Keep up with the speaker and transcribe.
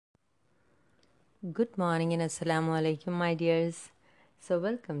Good morning and Assalamu alaikum, my dears. So,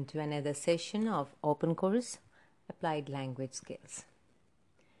 welcome to another session of Open Course Applied Language Skills.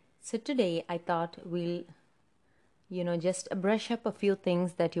 So, today I thought we'll, just brush up a few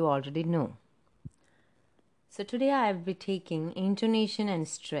things that you already know. So, today I'll be taking intonation and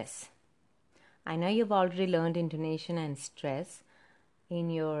stress. I know you've already learned intonation and stress in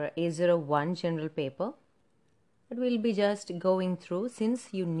your Es1 general paper, but we'll be just going through since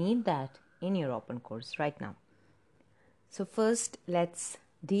you need that in your open course right now. So first, let's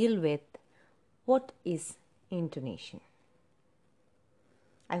deal with what is intonation.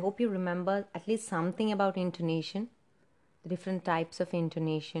 I hope you remember at least something about intonation, the different types of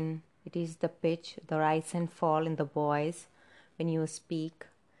intonation. It is the pitch, the rise and fall in the voice when you speak.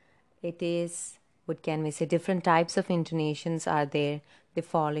 It is, different types of intonations are there. The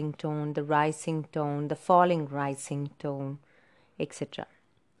falling tone, the rising tone, the falling rising tone, etc.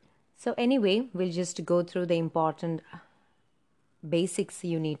 So anyway, we'll just go through the important basics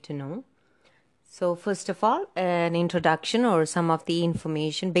you need to know. So first of all, an introduction or some of the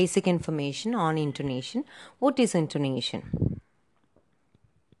information, basic information on intonation. What is intonation?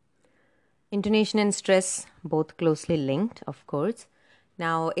 Intonation and stress, both closely linked, of course.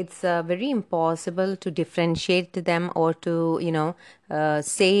 Now, it's very impossible to differentiate them or to,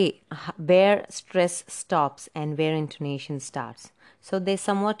 say where stress stops and where intonation starts. So they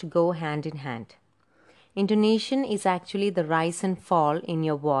somewhat go hand in hand. Intonation is actually the rise and fall in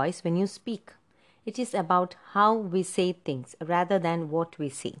your voice when you speak. It is about how we say things rather than what we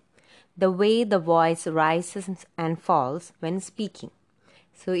say. The way the voice rises and falls when speaking.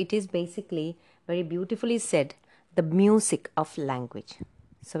 So it is basically, very beautifully said, the music of language.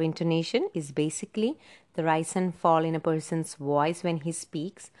 So intonation is basically the rise and fall in a person's voice when he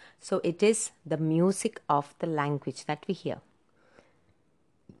speaks. So it is the music of the language that we hear.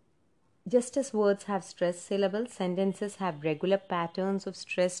 Just as words have stressed syllables, sentences have regular patterns of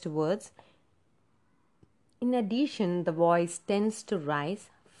stressed words. In addition, the voice tends to rise,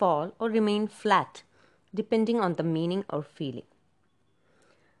 fall, or remain flat, depending on the meaning or feeling.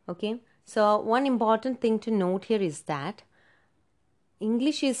 Okay, so one important thing to note here is that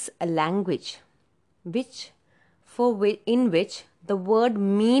English is a language in which the word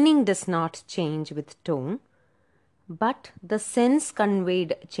meaning does not change with tone, but the sense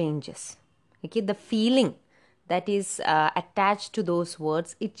conveyed changes. Okay, the feeling that is attached to those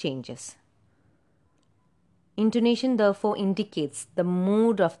words, it changes. Intonation therefore indicates the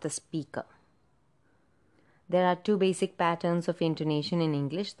mood of the speaker. There are two basic patterns of intonation in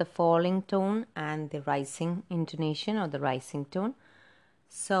English, the falling tone and the rising intonation or the rising tone.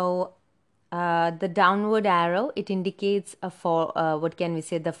 So the downward arrow, it indicates a fall,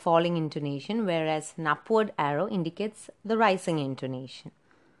 the falling intonation, whereas an upward arrow indicates the rising intonation.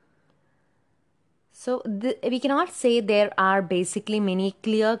 So we cannot say there are basically many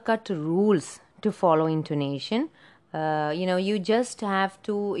clear-cut rules to follow intonation. You just have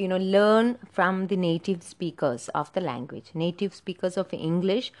to, learn from the native speakers of the language, native speakers of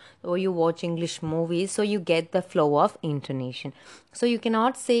English, or you watch English movies, so you get the flow of intonation. So you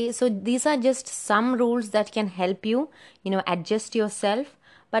cannot say, so these are just some rules that can help you, adjust yourself.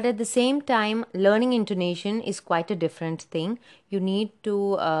 But at the same time, learning intonation is quite a different thing. You need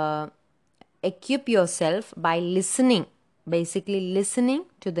to equip yourself by listening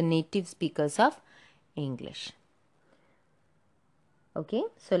to the native speakers of English. Okay,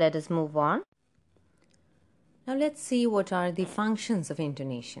 so let us move on. Now let's see what are the functions of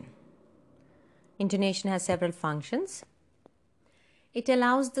intonation. Intonation has several functions. It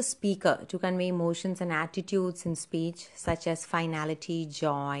allows the speaker to convey emotions and attitudes in speech such as finality,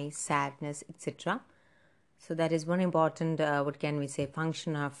 joy, sadness, etc. So that is one important,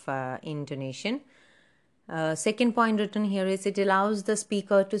 function of intonation. Second point written here is it allows the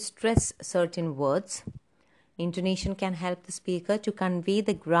speaker to stress certain words. Intonation can help the speaker to convey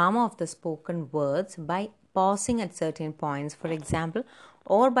the grammar of the spoken words by pausing at certain points, for example,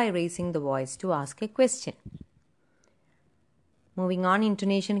 or by raising the voice to ask a question. Moving on,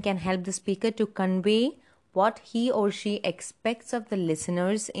 intonation can help the speaker to convey what he or she expects of the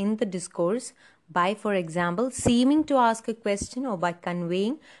listeners in the discourse by, for example, seeming to ask a question or by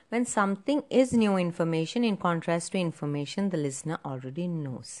conveying when something is new information in contrast to information the listener already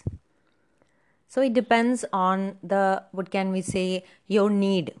knows. So it depends on your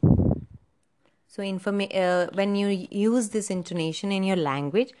need. So when you use this intonation in your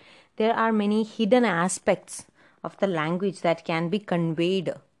language, there are many hidden aspects of the language that can be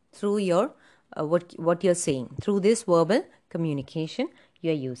conveyed through your what you're saying, through this verbal communication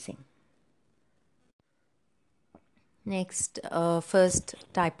you're using. Next, first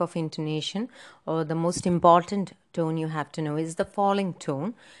type of intonation, or the most important tone you have to know, is the falling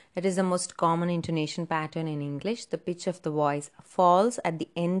tone. It is the most common intonation pattern in English. The pitch of the voice falls at the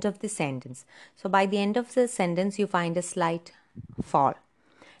end of the sentence. So by the end of the sentence, you find a slight fall.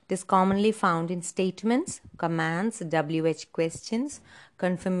 It is commonly found in statements, commands, WH questions,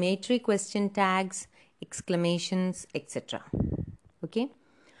 confirmatory question tags, exclamations, etc. Okay.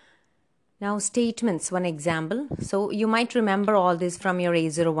 Now, statements, one example. So, you might remember all this from your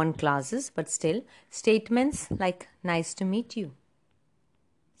A01 classes, but still, statements like nice to meet you.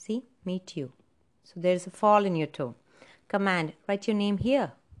 See, meet you. So, there's a fall in your tone. Command, write your name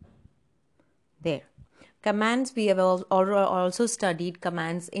here. There. Commands, we have also studied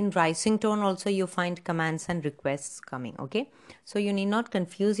commands in rising tone. Also, you find commands and requests coming. Okay. So, you need not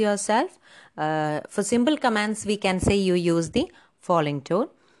confuse yourself. For simple commands, we can say you use the falling tone.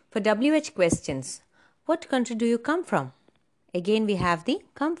 For WH questions, what country do you come from? Again, we have the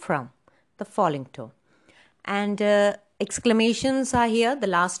come from, the falling tone. And exclamations are here, the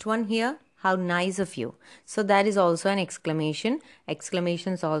last one here, how nice of you. So that is also an exclamation.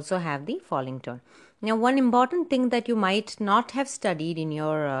 Exclamations also have the falling tone. Now, one important thing that you might not have studied in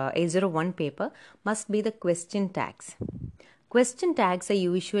your A01 paper must be the question tags. Question tags are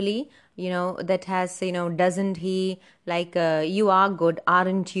usually, that has, doesn't he, like, you are good,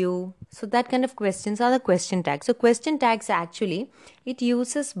 aren't you? So that kind of questions are the question tags. So question tags actually, it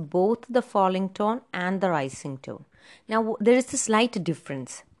uses both the falling tone and the rising tone. Now, there is a slight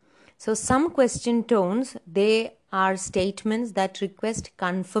difference. So some question tones, they are statements that request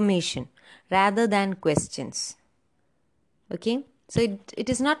confirmation rather than questions. Okay. So it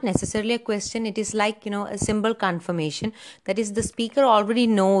is not necessarily a question. It is like, a simple confirmation. That is, the speaker already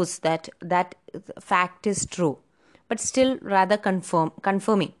knows that fact is true, but still rather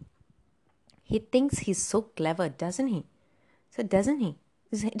confirming. He thinks he's so clever, doesn't he? So doesn't he?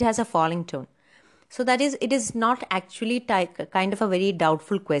 It has a falling tone. So that is, it is not actually kind of a very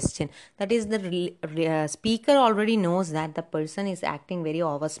doubtful question. That is, the speaker already knows that the person is acting very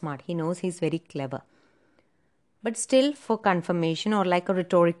over smart. He knows he's very clever. But still, for confirmation, or like a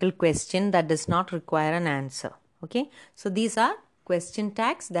rhetorical question that does not require an answer. Okay. So these are question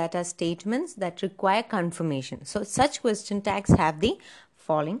tags that are statements that require confirmation. So such question tags have the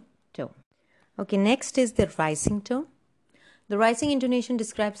falling tone. Okay. Next is the rising tone. The rising intonation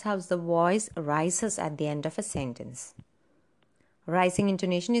describes how the voice rises at the end of a sentence. Rising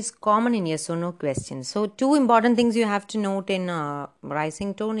intonation is common in yes or no questions. So two important things you have to note in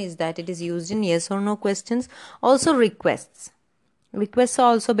rising tone is that it is used in yes or no questions. Also requests. Requests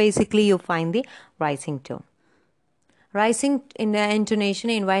are also basically you find the rising tone. Rising intonation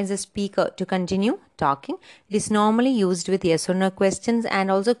invites the speaker to continue talking. It is normally used with yes or no questions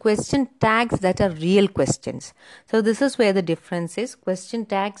and also question tags that are real questions. So this is where the difference is. Question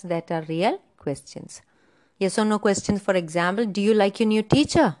tags that are real questions. Yes or no questions, for example, do you like your new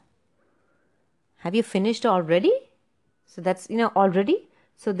teacher? Have you finished already? So that's, already.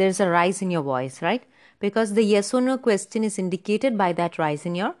 So there's a rise in your voice, right? Because the yes or no question is indicated by that rise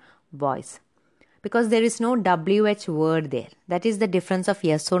in your voice. Because there is no WH word there. That is the difference of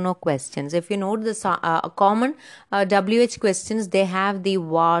yes or no questions. If you note the common WH questions, they have the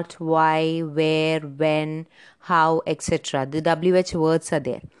what, why, where, when, how, etc. The WH words are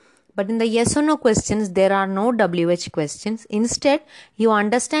there. But in the yes or no questions, there are no WH questions. Instead, you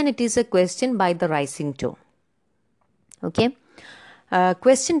understand it is a question by the rising tone. Okay.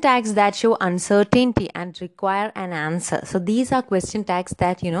 Question tags that show uncertainty and require an answer. So these are question tags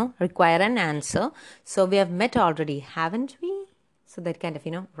that, require an answer. So we have met already, haven't we? So that kind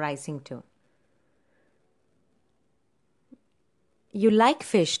of, rising tone. You like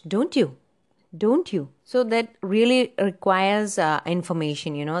fish, don't you? Don't you? So that really requires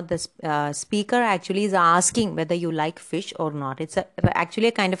information. The speaker actually is asking whether you like fish or not. It's actually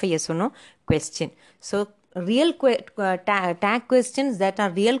a kind of a yes or no question. So real tag questions that are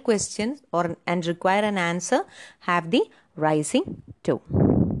real questions and require an answer have the rising tone.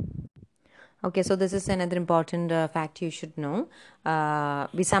 Okay, so this is another important fact you should know.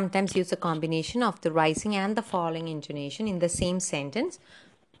 We sometimes use a combination of the rising and the falling intonation in the same sentence.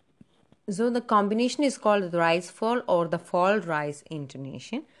 So the combination is called the rise-fall or the fall-rise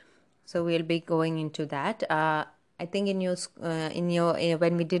intonation. So we'll be going into that. I think in your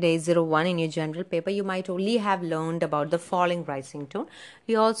when we did A01 in your general paper, you might only have learned about the falling rising tone.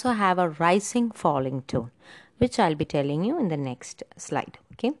 We also have a rising falling tone, which I'll be telling you in the next slide.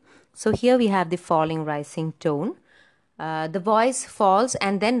 Okay. So here we have the falling rising tone. The voice falls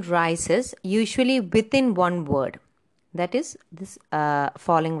and then rises, usually within one word. That is this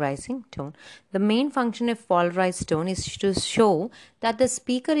falling rising tone. The main function of fall rise tone is to show that the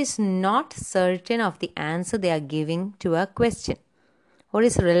speaker is not certain of the answer they are giving to a question or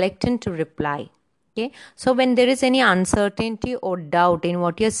is reluctant to reply. Okay, so when there is any uncertainty or doubt in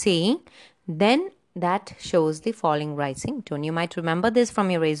what you're saying, then that shows the falling rising tone. You might remember this from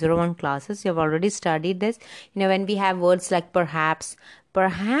your Es1 classes. You've already studied this. When we have words like perhaps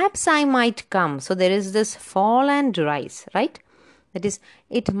I might come, so there is this fall and rise, right? That is,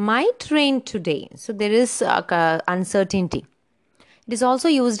 it might rain today, so there is uncertainty. It is also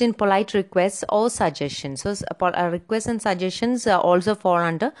used in polite requests or suggestions. So, requests and suggestions also fall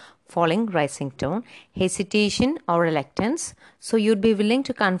under falling rising tone. Hesitation or reluctance. So, you'd be willing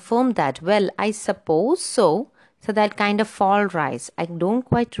to confirm that, well, I suppose so. So, that kind of fall rise. I don't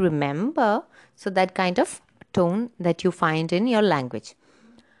quite remember. So, that kind of tone that you find in your language.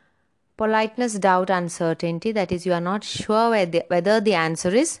 Politeness, doubt, uncertainty. That is, you are not sure whether the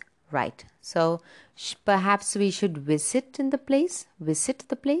answer is right. So, perhaps we should visit the place.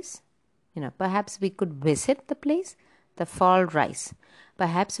 Perhaps we could visit the place. The fall rise.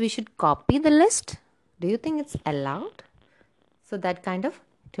 Perhaps we should copy the list. Do you think it's allowed? So, that kind of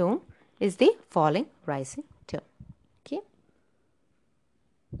tone is the falling rising tone. Okay.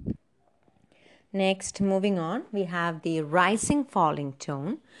 Next, moving on, we have the rising falling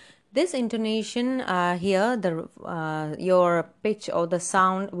tone. This intonation here, your pitch or the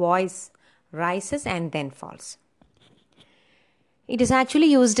sound voice rises and then falls. It is actually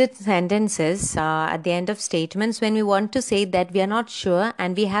used in sentences at the end of statements when we want to say that we are not sure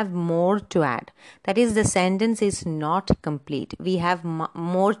and we have more to add. That is, the sentence is not complete. We have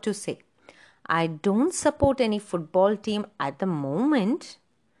more to say. I don't support any football team at the moment.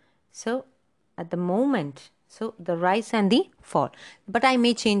 So, the rise and the fall. But I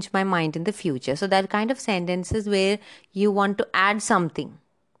may change my mind in the future. So, that kind of sentences where you want to add something.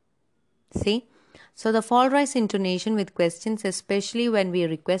 See? So, the fall rise intonation with questions, especially when we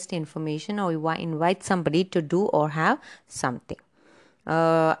request information or we invite somebody to do or have something.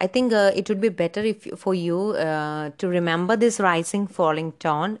 I think it would be better for you to remember this rising falling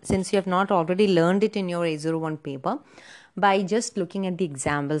tone, since you have not already learned it in your A01 paper, by just looking at the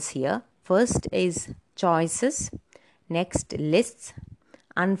examples here. First is choices, next lists,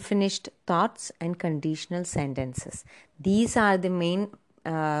 unfinished thoughts, and conditional sentences. These are the main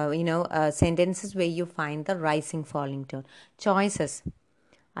sentences where you find the rising falling tone. Choices.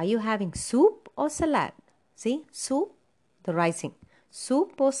 Are you having soup or salad? See, soup, the rising.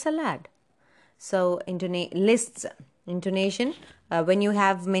 Soup or salad? So, lists. Intonation, when you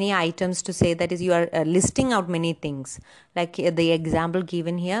have many items to say, that is, you are listing out many things. Like the example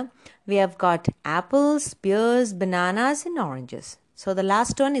given here, we have got apples, pears, bananas, and oranges. So, the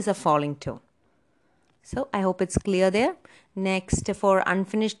last one is a falling tone. So, I hope it's clear there. Next, for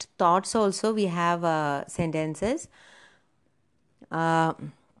unfinished thoughts also, we have sentences. For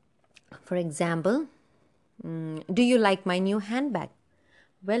example, do you like my new handbag?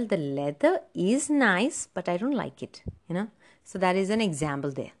 Well, the leather is nice, but I don't like it, So, that is an example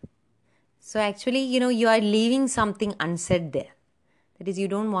there. So, actually, you are leaving something unsaid there. That is, you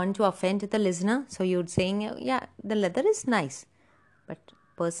don't want to offend the listener. So, you're saying, yeah, the leather is nice, but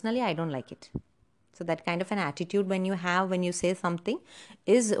personally, I don't like it. So, that kind of an attitude when you say something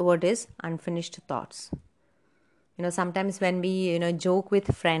is what is unfinished thoughts. Sometimes when we, joke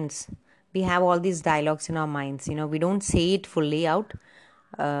with friends, we have all these dialogues in our minds. We don't say it fully out.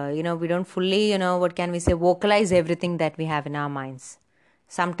 We don't fully, vocalize everything that we have in our minds.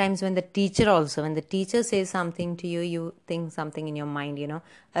 Sometimes when the teacher says something to you, you think something in your mind,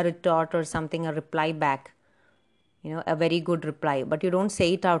 a retort or something, a reply back, a very good reply, but you don't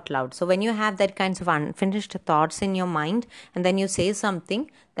say it out loud. So when you have that kinds of unfinished thoughts in your mind and then you say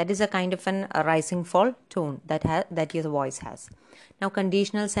something, that is a kind of a rising fall tone that your voice has. Now,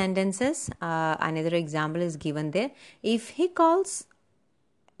 conditional sentences, another example is given there. If he calls,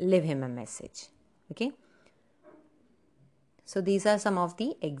 leave him a message. Okay. So these are some of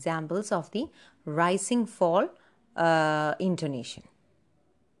the examples of the rising fall intonation.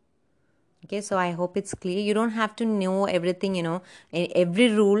 Okay, so I hope it's clear. You don't have to know everything, every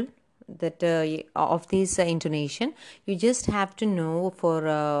rule that of this intonation. You just have to know for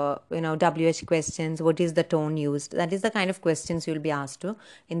WH questions, what is the tone used. That is the kind of questions you will be asked to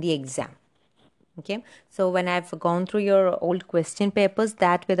in the exam. Okay, so when I've gone through your old question papers,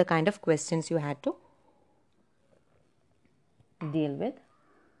 that were the kind of questions you had to deal with.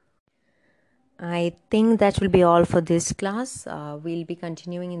 I think that will be all for this class. We'll be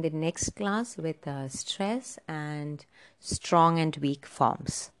continuing in the next class with stress and strong and weak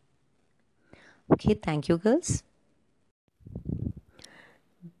forms. Okay, thank you, girls.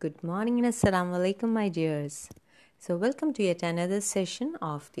 Good morning and assalamu alaikum, my dears. So, welcome to yet another session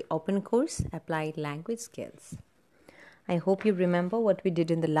of the open course Applied Language Skills. I hope you remember what we did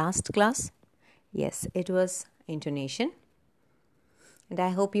in the last class. Yes, it was intonation. And I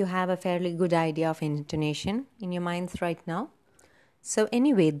hope you have a fairly good idea of intonation in your minds right now. So,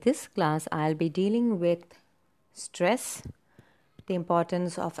 anyway, this class I'll be dealing with stress, the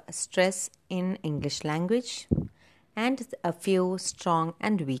importance of stress in English language, and a few strong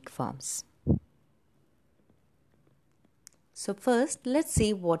and weak forms. So first, let's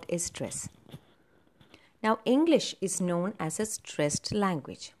see what is stress. Now, English is known as a stressed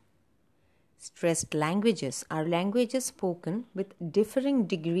language. Stressed languages are languages spoken with differing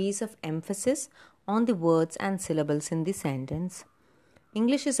degrees of emphasis on the words and syllables in the sentence.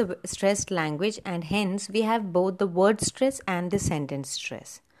 English is a stressed language, and hence we have both the word stress and the sentence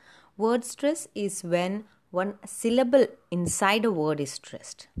stress. Word stress is when one syllable inside a word is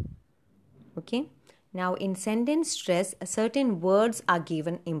stressed. Okay? Now, in sentence stress, certain words are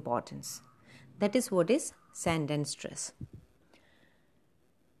given importance. That is what is sentence stress.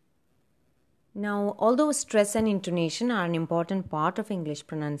 Now, although stress and intonation are an important part of English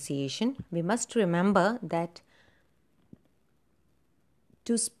pronunciation, we must remember that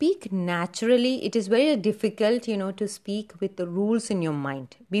to speak naturally, it is very difficult, to speak with the rules in your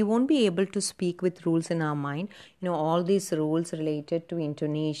mind. We won't be able to speak with rules in our mind. All these rules related to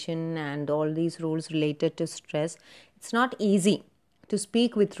intonation and all these rules related to stress. It's not easy to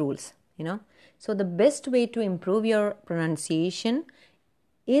speak with rules, So the best way to improve your pronunciation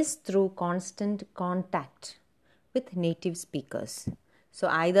is through constant contact with native speakers. So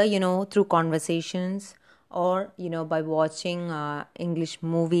either, through conversations, or by watching English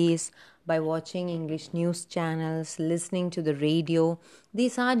movies, by watching English news channels, listening to the radio.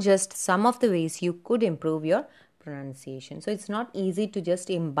 These are just some of the ways you could improve your pronunciation. So it's not easy to just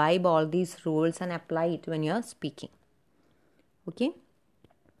imbibe all these rules and apply it when you're speaking. Okay?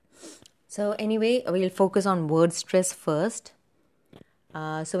 So anyway, we'll focus on word stress first.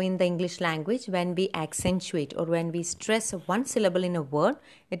 So in the English language, when we accentuate or when we stress one syllable in a word,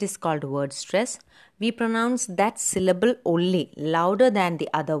 it is called word stress. We pronounce that syllable only louder than the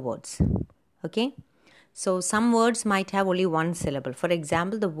other words. Okay? So some words might have only one syllable. For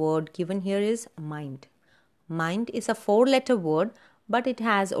example, the word given here is mind. Mind is a 4-letter word, but it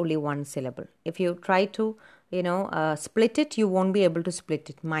has only one syllable. If you try to, split it, you won't be able to split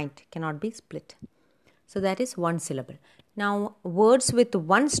it. Mind cannot be split. So that is one syllable. Now, words with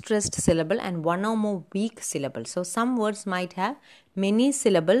one stressed syllable and one or more weak syllables. So, some words might have many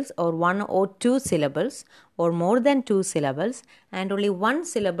syllables or one or two syllables or more than two syllables, and only one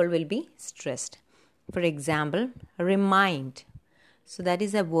syllable will be stressed. For example, remind. So, that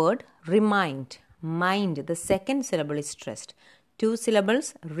is a word, remind. Mind, the second syllable is stressed. 2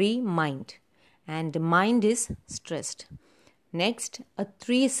 syllables, remind. And mind is stressed. Next, a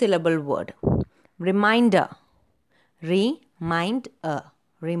 3-syllable word, reminder. Reminder.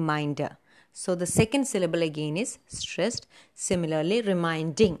 So the second syllable again is stressed. Similarly,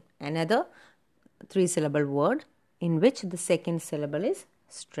 reminding, another 3-syllable word in which the second syllable is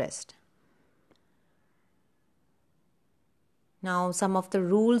stressed. Now, some of the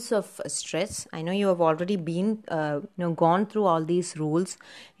rules of stress. I know you have already been, gone through all these rules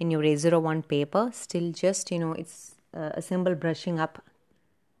in your A01 paper. Still, just it's a simple brushing up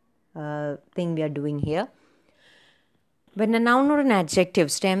thing we are doing here. When a noun or an adjective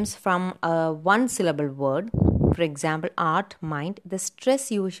stems from a one-syllable word, for example, art, mind, the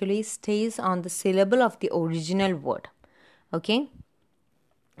stress usually stays on the syllable of the original word. Okay?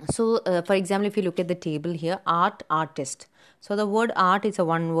 So, for example, if you look at the table here, art, artist. So, the word art is a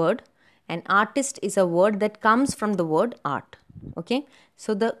one word and artist is a word that comes from the word art. Okay?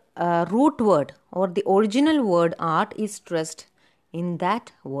 So, the root word or the original word art is stressed in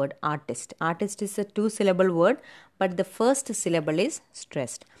that word artist. Artist is a 2-syllable word, but the first syllable is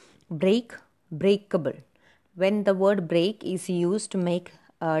stressed. Break, breakable. When the word break is used to make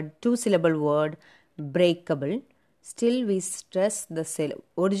a 2-syllable word breakable, still we stress the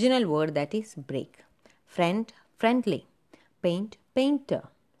original word, that is break. Friend, friendly. Paint, painter.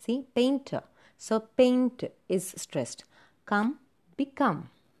 See, painter. So paint is stressed. Come, become.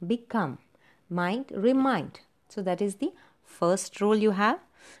 Mind, remind. So that is the first rule you have.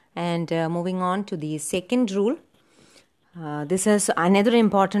 And moving on to the second rule. This is another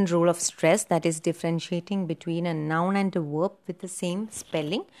important rule of stress, that is differentiating between a noun and a verb with the same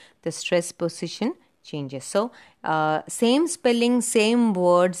spelling. The stress position changes. So, same spelling, same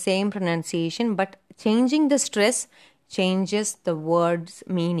word, same pronunciation, but changing the stress changes the word's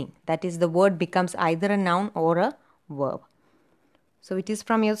meaning. That is, the word becomes either a noun or a verb. So it is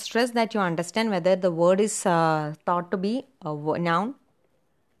from your stress that you understand whether the word is thought to be a noun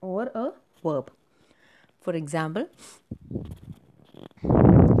or a verb. For example,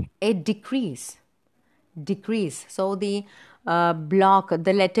 a decrease. Decrease. So the block,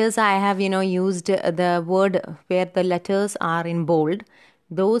 the letters I have used the word where the letters are in bold.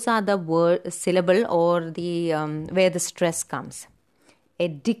 Those are the word syllable or the where the stress comes. A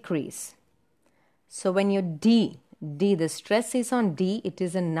decrease. So when you D, the stress is on D, it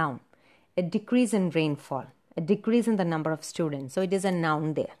is a noun. A decrease in rainfall, a decrease in the number of students. So it is a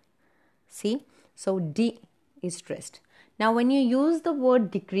noun there. See? So D is stressed. Now when you use the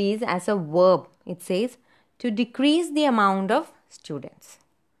word decrease as a verb, it says to decrease the amount of students.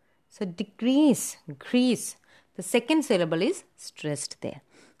 So decrease, increase. The second syllable is stressed there.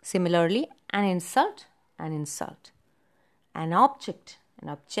 Similarly, an insult, an insult. An object, an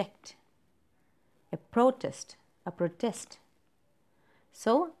object. A protest, a protest.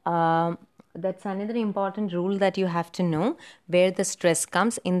 So that's another important rule that you have to know where the stress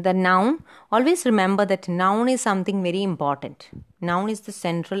comes in the noun. Always remember that noun is something very important. Noun is the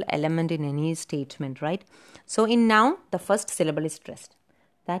central element in any statement, right? So in noun, the first syllable is stressed.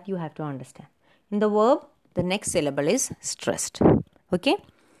 That you have to understand. In the verb, the next syllable is stressed. Okay?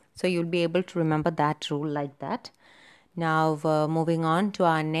 So you'll be able to remember that rule like that. Now moving on to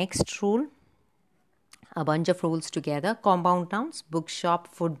our next rule. A bunch of rules together. Compound nouns,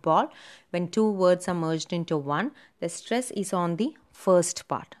 bookshop, football. When two words are merged into one, the stress is on the first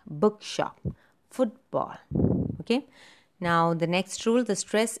part. Bookshop, football. Okay. Now the next rule, the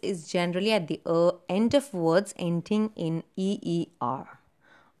stress is generally at the end of words ending in EER.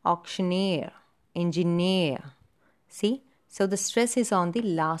 Auctioneer, engineer. See? So the stress is on the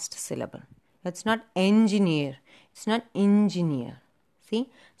last syllable. It's not engineer. It's not engineer. See?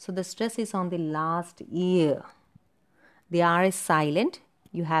 So the stress is on the last ear. The R is silent.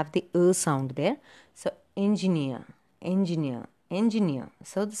 You have the sound there. So engineer, engineer, engineer.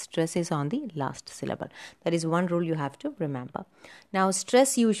 So the stress is on the last syllable. That is one rule you have to remember. Now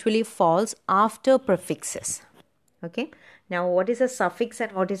stress usually falls after prefixes. Okay. Now what is a suffix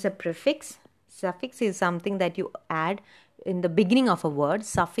and what is a prefix? Suffix is something that you add in the beginning of a word.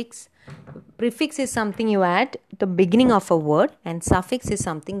 Prefix is something you add at the beginning of a word, and suffix is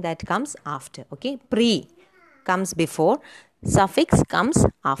something that comes after. Okay, pre comes before, suffix comes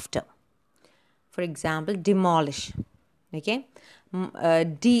after. For example, demolish. Okay,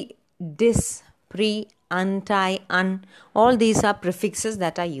 dis, pre, untie, un. All these are prefixes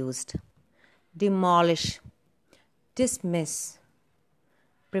that are used. Demolish, dismiss,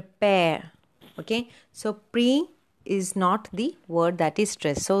 prepare. Okay, so pre is not the word that is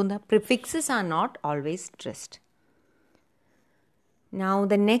stressed. So the prefixes are not always stressed. Now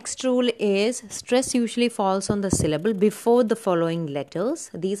the next rule is stress usually falls on the syllable before the following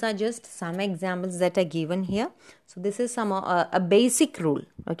letters. These are just some examples that are given here. So this is a basic rule.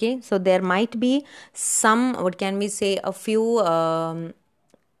 Okay, so there might be some, what can we say, a few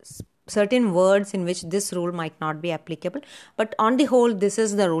certain words in which this rule might not be applicable, but on the whole this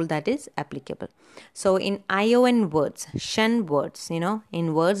is the rule that is applicable. So in ION words, shun words,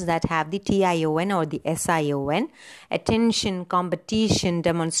 in words that have the TION or the SION, attention, competition,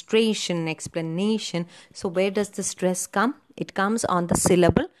 demonstration, explanation. So where does the stress come? It comes on the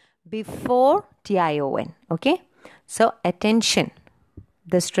syllable before TION. Okay, so attention,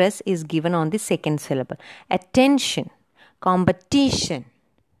 the stress is given on the second syllable. Attention, competition.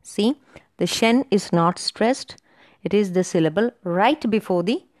 See, the shen is not stressed. It is the syllable right before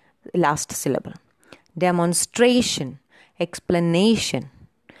the last syllable. Demonstration, explanation.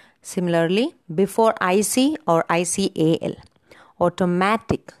 Similarly, before IC or ICAL.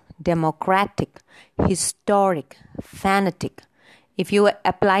 Automatic, democratic, historic, fanatic. If you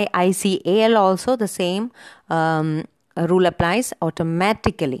apply ICAL also, the same rule applies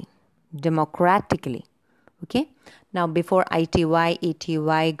automatically, democratically. Okay. Now before ITY,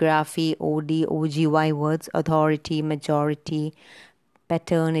 ETY, graphy, OD, OGY words, authority, majority,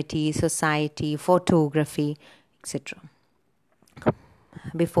 paternity, society, photography, etc.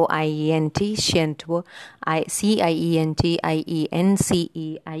 Before IENT, shent, CIENT, IENCE,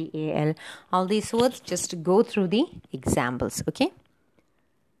 IAL. All these words, just go through the examples. Okay.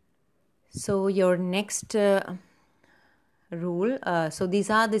 So your next rule, so these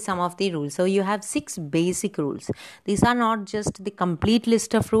are some of the rules. So you have 6 basic rules. These are not just the complete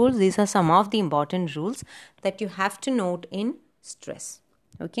list of rules. These are some of the important rules that you have to note in stress.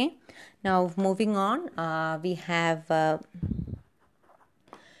 Okay. Now moving on, we have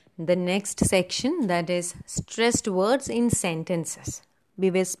the next section, that is stressed words in sentences. We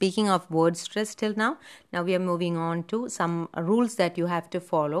were speaking of word stress till now. Now we are moving on to some rules that you have to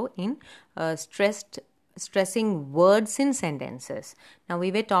follow in stressing words in sentences. Now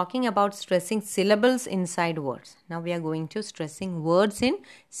we were talking about stressing syllables inside words. Now we are going to stressing words in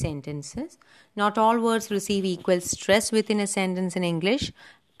sentences. Not all words receive equal stress within a sentence in English.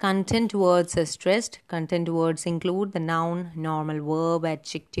 Content words are stressed. Content words include the noun, normal verb,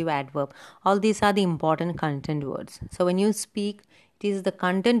 adjective, adverb. All these are the important content words. So when you speak, it is the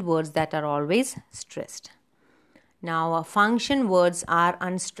content words that are always stressed. Now, function words are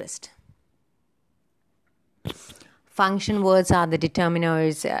unstressed. Function words are the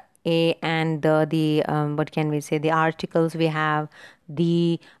determiners, a and the what can we say, the articles we have,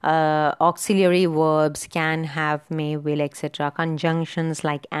 the auxiliary verbs can, have, may, will, etc. Conjunctions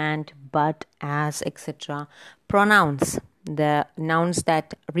like and, but, as, etc. Pronouns, the nouns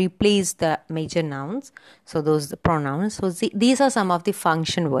that replace the major nouns, so those the pronouns. So these are some of the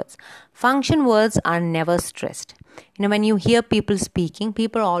function words. Function words are never stressed. When you hear people speaking,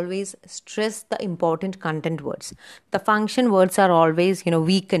 people always stress the important content words. The function words are always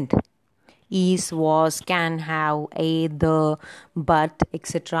weakened. Is, was, can, have, a, the, but,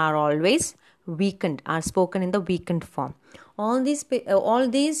 etc. are always weakened, are spoken in the weakened form. All these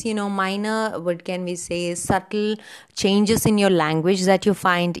minor, what can we say, subtle changes in your language that you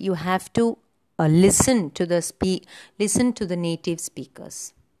find, you have to listen to the native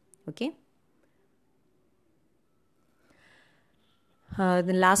speakers. Okay.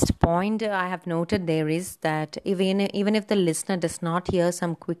 The last point I have noted there is that even if the listener does not hear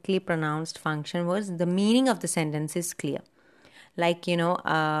some quickly pronounced function words, the meaning of the sentence is clear. Like,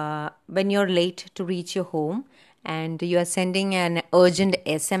 when you're late to reach your home and you are sending an urgent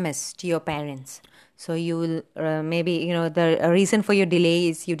SMS to your parents. So you will maybe, the reason for your delay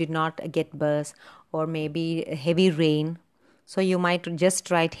is you did not get bus, or maybe heavy rain. So you might just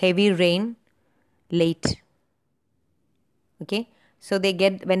write heavy rain, late. Okay. So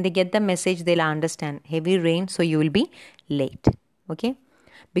when they get the message, they'll understand heavy rain, so you will be late. Okay.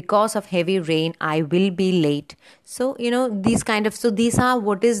 Because of heavy rain, I will be late. So, these are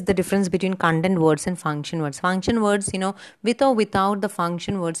what is the difference between content words and function words. Function words, with or without the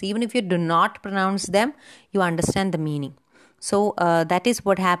function words, even if you do not pronounce them, you understand the meaning. So, that is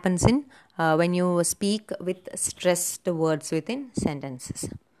what happens in when you speak with stressed words within sentences.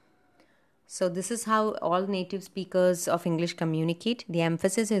 So this is how all native speakers of English communicate. The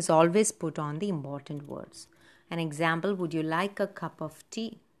emphasis is always put on the important words. An example, would you like a cup of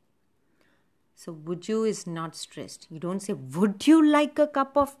tea? So would you is not stressed. You don't say, would you like a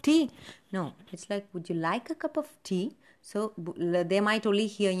cup of tea? No, it's like, would you like a cup of tea? So they might only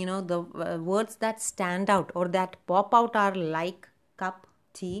hear, the words that stand out or that pop out are like cup,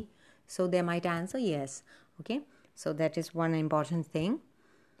 tea. So they might answer yes. Okay, so that is one important thing.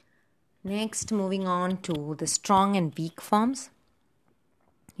 Next, moving on to the strong and weak forms.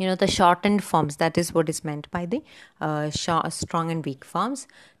 The shortened forms, that is what is meant by the strong and weak forms.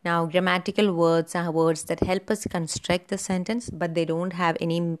 Now, grammatical words are words that help us construct the sentence, but they don't have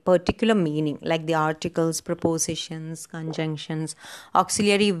any particular meaning, like the articles, prepositions, conjunctions,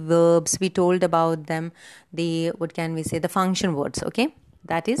 auxiliary verbs. We told about them. The function words, okay?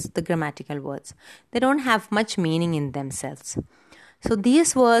 That is the grammatical words. They don't have much meaning in themselves. So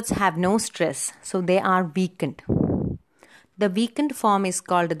these words have no stress, so they are weakened. The weakened form is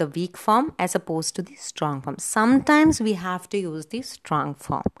called the weak form as opposed to the strong form. Sometimes we have to use the strong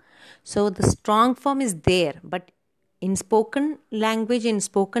form. So the strong form is there, but in spoken language, in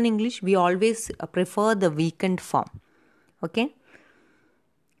spoken English, we always prefer the weakened form. Okay?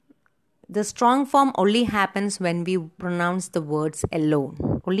 The strong form only happens when we pronounce the words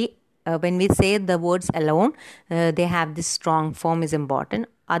alone. Only when we say the words alone, they have this strong form is important.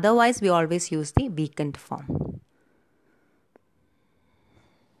 Otherwise, we always use the weakened form.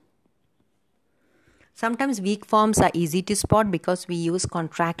 Sometimes weak forms are easy to spot because we use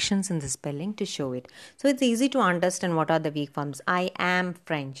contractions in the spelling to show it. So it's easy to understand what are the weak forms. I am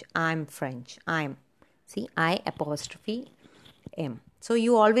French. I'm French. I'm. See, I apostrophe am. So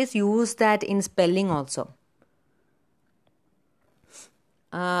you always use that in spelling also.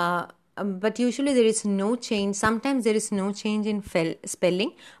 But usually there is no change. Sometimes there is no change in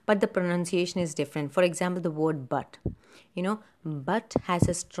spelling, but the pronunciation is different. For example, the word but. But has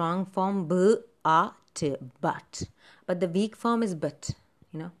a strong form b-a-t, but. But the weak form is but.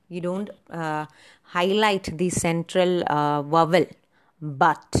 You don't highlight the central vowel.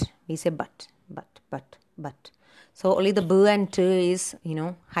 But. We say but. So only the b and t is,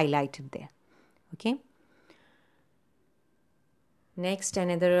 highlighted there. Okay. Next,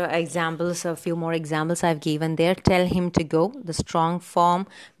 another examples, a few more examples I've given there. Tell him to go. The strong form,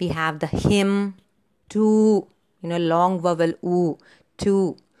 we have the him, to, long vowel oo,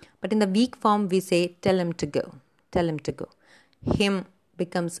 to. But in the weak form, we say tell him to go. Tell him to go. Him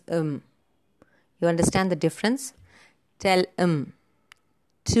becomes You understand the difference? Tell him.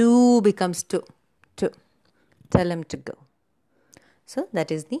 To becomes to. To. Tell him to go. So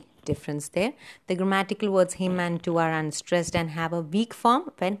that is the difference there. The grammatical words him and to are unstressed and have a weak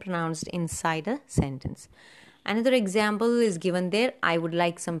form when pronounced inside a sentence. Another example is given there. I would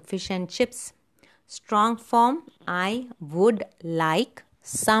like some fish and chips. Strong form, I would like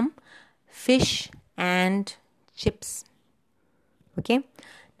some fish and chips. Okay.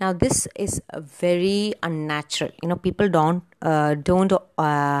 Now this is very unnatural. People don't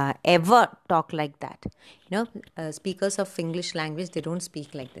ever talk like that. Speakers of English language, they don't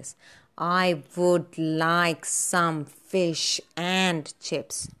speak like this. I would like some fish and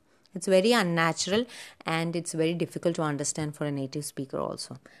chips. It's very unnatural and it's very difficult to understand for a native speaker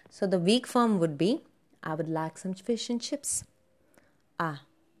also. So the weak form would be I would like some fish and chips.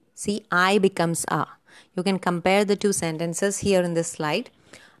 See, I becomes You can compare the two sentences here in this slide.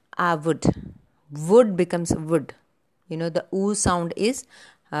 I would. Would becomes would. The oo sound is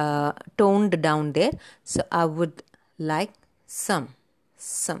toned down there. So I would like some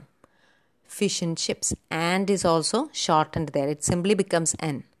fish and chips. And is also shortened there. It simply becomes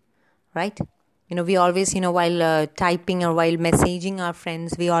n. Right? We always, while typing or while messaging our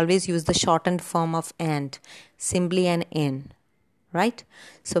friends, we always use the shortened form of and. Simply an n. Right?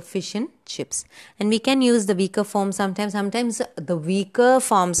 So fish and chips. And we can use the weaker form sometimes. Sometimes the weaker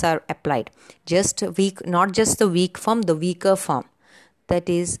forms are applied. Not just the weak form, the weaker form. That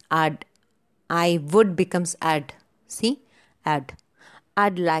is add. I would becomes add. See? Add.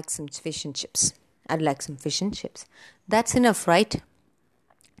 I'd like some fish and chips. I'd like some fish and chips. That's enough, right?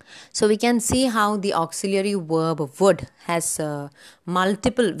 So we can see how the auxiliary verb would has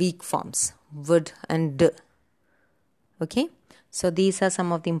multiple weak forms. Would and d. Okay? So these are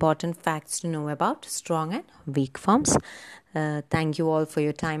some of the important facts to know about strong and weak forms. Thank you all for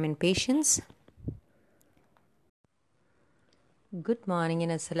your time and patience. Good morning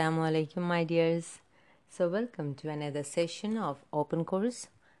and assalamu alaikum, my dears. So welcome to another session of Open Course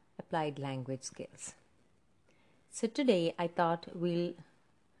Applied Language Skills. So today I thought we'll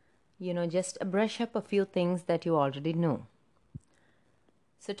just brush up a few things that you already know.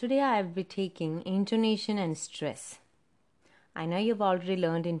 So today I will be taking intonation and stress. I know you've already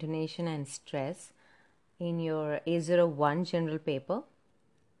learned intonation and stress in your Es1 general paper,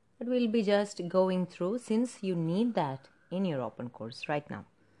 but we'll be just going through since you need that in your open course right now.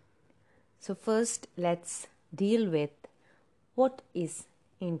 So first, let's deal with what is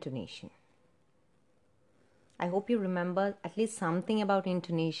intonation. I hope you remember at least something about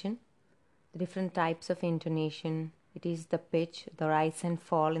intonation, the different types of intonation. It is the pitch, the rise and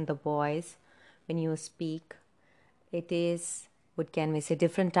fall in the voice when you speak. It is, what can we say,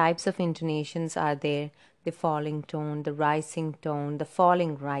 different types of intonations are there. The falling tone, the rising tone, the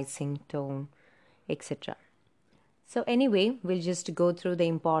falling rising tone, etc. So anyway, we'll just go through the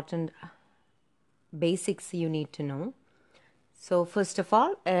important basics you need to know. So first of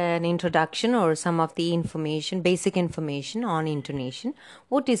all, an introduction or some of the information, basic information on intonation.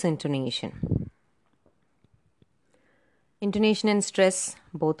 What is intonation? Intonation and stress,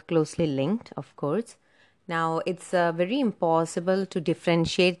 both closely linked, of course. Now, it's very impossible to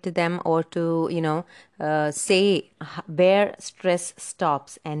differentiate them or to, say where stress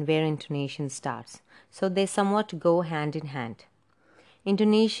stops and where intonation starts. So they somewhat go hand in hand.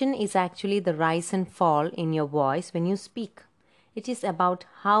 Intonation is actually the rise and fall in your voice when you speak. It is about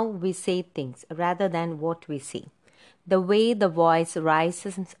how we say things rather than what we say. The way the voice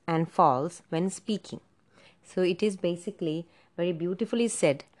rises and falls when speaking. So it is basically, very beautifully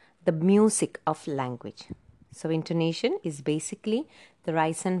said, the music of language. So intonation is basically the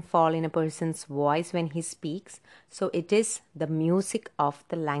rise and fall in a person's voice when he speaks. So it is the music of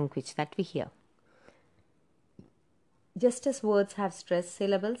the language that we hear. Just as words have stressed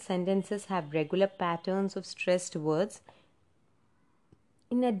syllables, sentences have regular patterns of stressed words.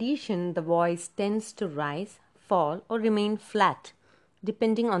 In addition, the voice tends to rise, fall, or remain flat,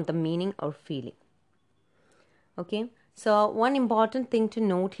 depending on the meaning or feeling. Okay, so one important thing to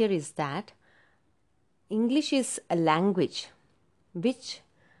note here is that English is a language in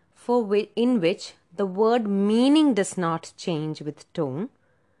which the word meaning does not change with tone,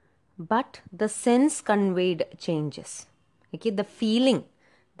 but the sense conveyed changes. Okay, the feeling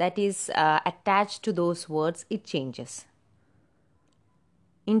that is attached to those words, it changes.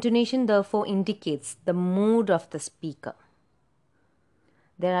 Intonation therefore indicates the mood of the speaker.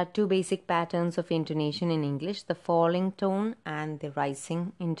 there are two basic patterns of intonation in English, the falling tone and the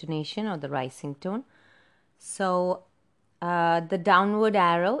rising intonation or the rising tone. So the downward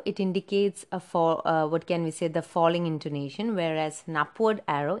arrow, it indicates a the falling intonation, whereas an upward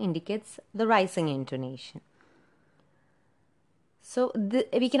arrow indicates the rising intonation. So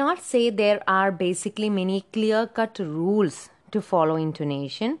we cannot say there are basically many clear-cut rules to follow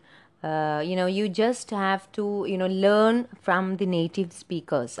intonation. You just have to, learn from the native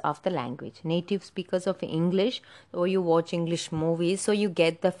speakers of the language, native speakers of English, or you watch English movies, so you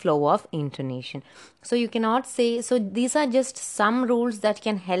get the flow of intonation. So you cannot say, so these are just some rules that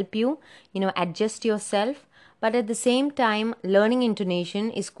can help you, adjust yourself. But at the same time, learning intonation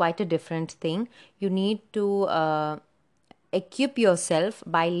is quite a different thing. You need to equip yourself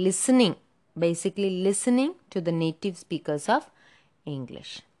by basically listening to the native speakers of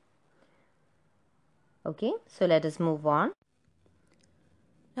English. Okay, so let us move on.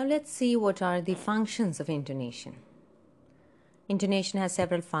 Now let's see what are the functions of intonation. Intonation has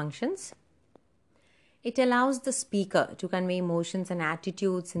several functions. It allows the speaker to convey emotions and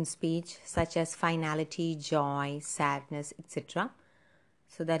attitudes in speech, such as finality, joy, sadness, etc.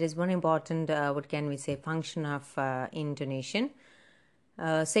 So that is one important, function of intonation.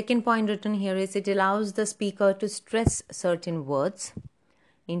 Second point written here is it allows the speaker to stress certain words.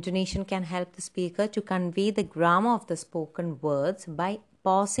 Intonation can help the speaker to convey the grammar of the spoken words by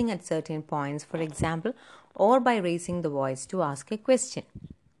pausing at certain points, for example, or by raising the voice to ask a question.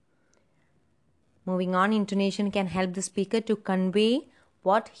 Moving on, intonation can help the speaker to convey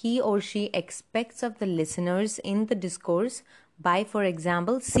what he or she expects of the listeners in the discourse by, for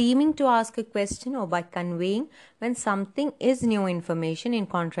example, seeming to ask a question or by conveying when something is new information in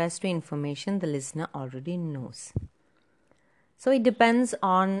contrast to information the listener already knows. So it depends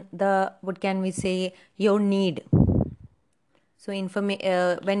on your need. So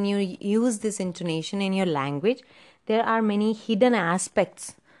when you use this intonation in your language, there are many hidden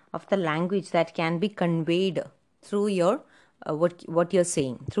aspects of the language that can be conveyed through your what you're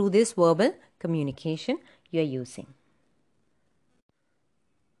saying, through this verbal communication you're using.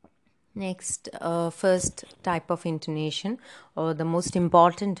 Next, first type of intonation, or the most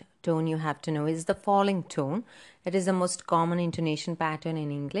important tone you have to know, is the falling tone. It is the most common intonation pattern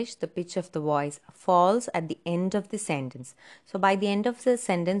in English. The pitch of the voice falls at the end of the sentence. So by the end of the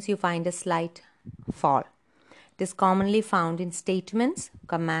sentence, you find a slight fall. It is commonly found in statements,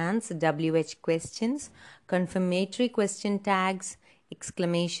 commands, WH questions, confirmatory question tags,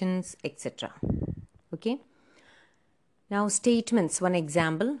 exclamations, etc. Okay. Now, statements, one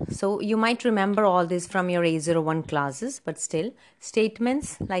example. So, you might remember all this from your A01 classes, but still,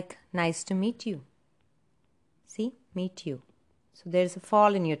 statements like, nice to meet you. See, meet you. So, there's a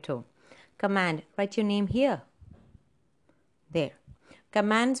fall in your tone. Command, write your name here. There.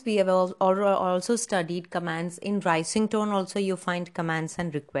 Commands, we have also studied commands in rising tone. Also, you find commands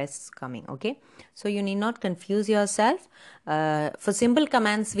and requests coming, okay? So, you need not confuse yourself. For simple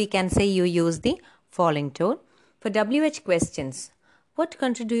commands, we can say you use the falling tone. For WH questions, what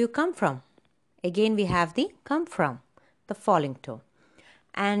country do you come from? Again, we have the come from, the falling tone.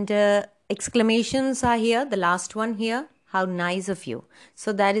 And exclamations are here, the last one here, how nice of you.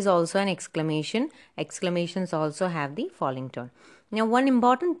 So that is also an exclamation. Exclamations also have the falling tone. Now, one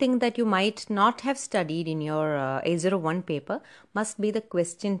important thing that you might not have studied in your A01 paper must be the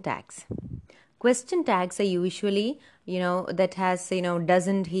question tags. Question tags are usually, that has,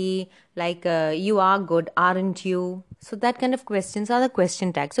 doesn't he, like, you are good, aren't you? So that kind of questions are the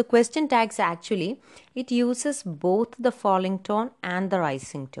question tags. So question tags actually, it uses both the falling tone and the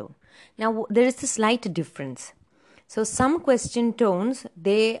rising tone. Now, there is a slight difference. So some question tones,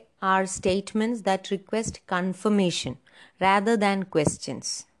 they are statements that request confirmation rather than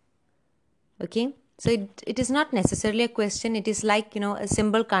questions. Okay? So it is not necessarily a question. It is like, a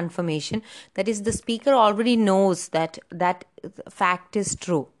simple confirmation. That is, the speaker already knows that fact is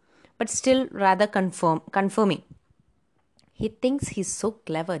true, but still rather confirming. He thinks he's so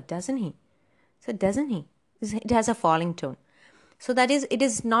clever, doesn't he? So doesn't he? It has a falling tone. So that is, it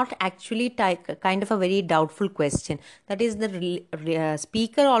is not actually kind of a very doubtful question. That is, the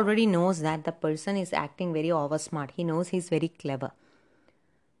speaker already knows that the person is acting very oversmart. He knows he's very clever.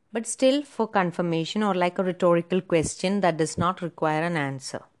 But still, for confirmation or like a rhetorical question that does not require an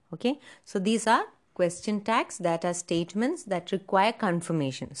answer. Okay. So these are question tags that are statements that require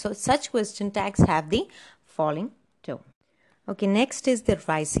confirmation. So such question tags have the falling tone. Okay. Next is the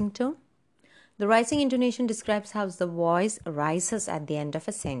rising tone. The rising intonation describes how the voice rises at the end of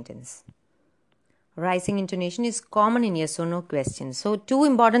a sentence. Rising intonation is common in yes or no questions. So two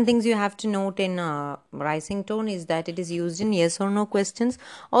important things you have to note in rising tone is that it is used in yes or no questions.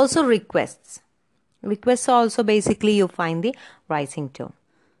 Also requests. Requests are also basically you find the rising tone.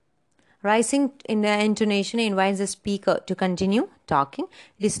 Rising in the intonation invites the speaker to continue talking.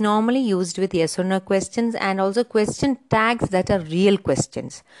 It is normally used with yes or no questions and also question tags that are real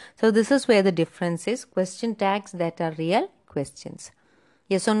questions. So this is where the difference is. Question tags that are real questions.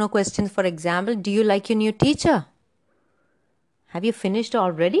 Yes or no questions, for example, do you like your new teacher? Have you finished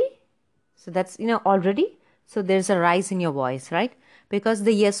already? So that's, already. So there's a rise in your voice, right? Because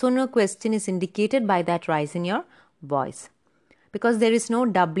the yes or no question is indicated by that rise in your voice. Because there is no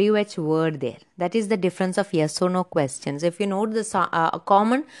WH word there. That is the difference of yes or no questions. If you note the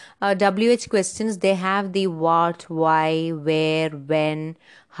common WH questions, they have the what, why, where, when,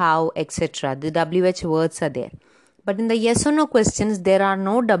 how, etc. The WH words are there. But in the yes or no questions, there are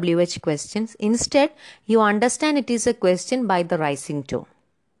no WH questions. Instead, you understand it is a question by the rising tone.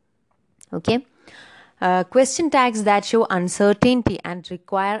 Okay. Question tags that show uncertainty and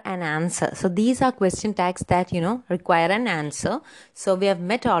require an answer. So these are question tags that, require an answer. So we have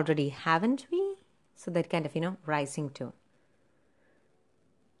met already, haven't we? So that kind of, rising tone.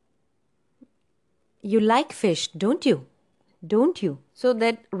 You like fish, don't you? Don't you? So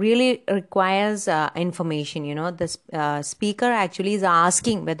that really requires information. The speaker actually is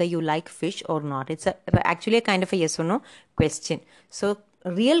asking whether you like fish or not. It's actually a kind of a yes or no question. So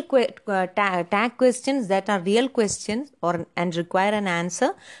real tag questions that are real questions and require an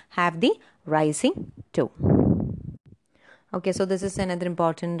answer have the rising tone. Okay, so this is another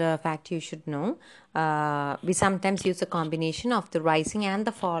important fact you should know. We sometimes use a combination of the rising and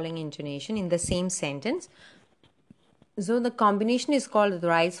the falling intonation in the same sentence. So the combination is called the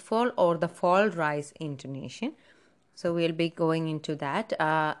rise fall or the fall rise intonation. So we'll be going into that.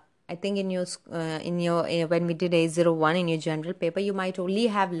 I think in your when we did A01 in your general paper, you might only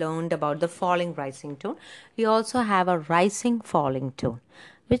have learned about the falling rising tone. We also have a rising falling tone,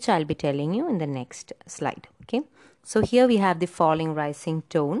 which I'll be telling you in the next slide. Okay. So here we have the falling rising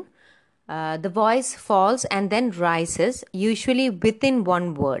tone. The voice falls and then rises, usually within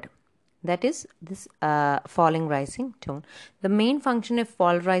one word. That is this falling rising tone. The main function of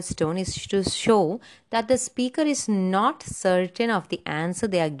fall rise tone is to show that the speaker is not certain of the answer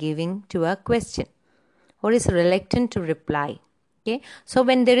they are giving to a question or is reluctant to reply. Okay, so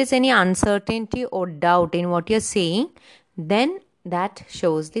when there is any uncertainty or doubt in what you're saying, then that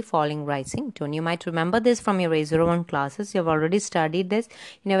shows the falling rising tone. You might remember this from your A01 classes. You've already studied this.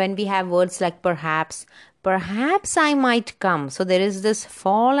 When we have words like perhaps I might come. So there is this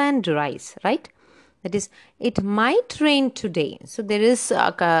fall and rise, right? That is, it might rain today. So there is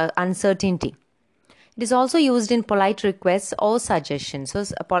uncertainty. It is also used in polite requests or suggestions. So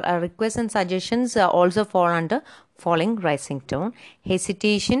requests and suggestions also fall under falling rising tone.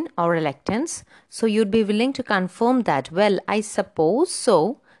 Hesitation or reluctance. So you'd be willing to confirm that, well, I suppose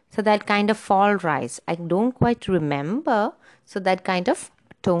so. So that kind of fall rise. I don't quite remember. So that kind of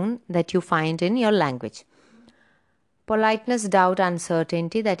tone that you find in your language. Politeness, doubt,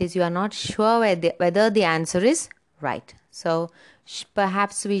 uncertainty. That is, you are not sure whether the answer is right. So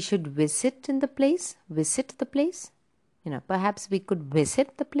perhaps we should visit the place. Perhaps we could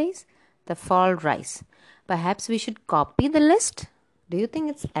visit the place. The fall rise. Perhaps we should copy the list. Do you think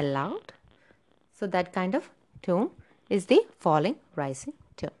it's allowed? So that kind of tone is the falling rising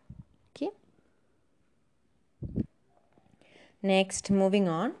tone. Okay. Next, moving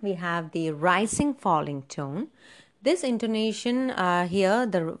on, we have the rising falling tone. This intonation here,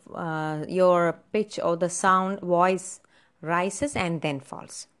 your pitch or the sound voice rises and then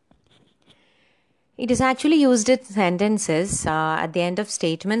falls. It is actually used in sentences at the end of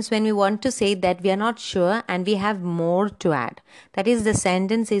statements when we want to say that we are not sure and we have more to add. That is, the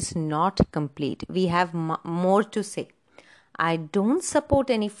sentence is not complete. We have more to say. I don't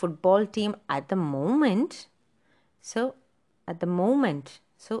support any football team at the moment. So, at the moment.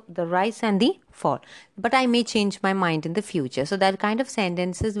 So, the rise and the fall. But I may change my mind in the future. So, that kind of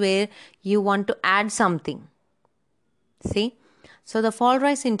sentences where you want to add something. See? So, the fall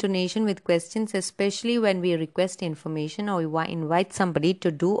rise intonation with questions, especially when we request information or we invite somebody to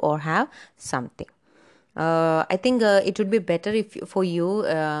do or have something. I think it would be better for you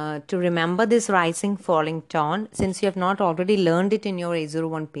to remember this rising falling tone, since you have not already learned it in your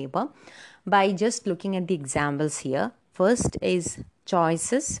A01 paper, by just looking at the examples here. First is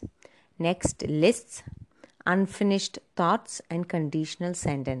choices, next lists, unfinished thoughts, and conditional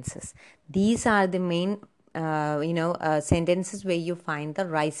sentences. These are the main sentences where you find the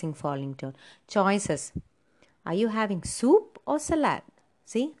rising falling tone. Choices. Are you having soup or salad?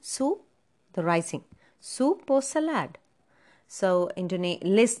 See, soup, The rising. Soup or salad? So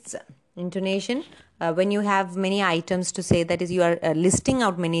lists, intonation, when you have many items to say, that is, you are listing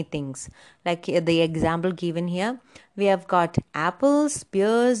out many things. Like the example given here, we have got apples,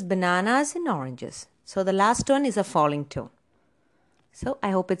 pears, bananas, and oranges. So the last one is a falling tone. So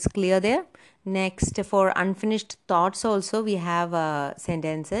I hope it's clear there. Next, for unfinished thoughts also, we have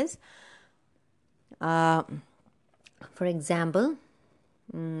sentences. For example,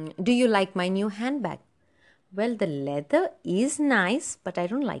 do you like my new handbag? Well, the leather is nice, but I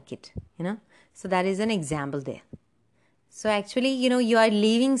don't like it, So that is an example there. So actually, you are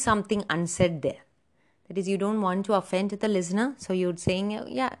leaving something unsaid there. That is, you don't want to offend the listener. So you're saying,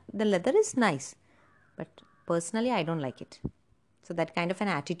 yeah, the leather is nice, but personally, I don't like it. So that kind of an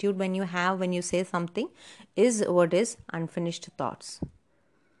attitude when you say something is what is unfinished thoughts.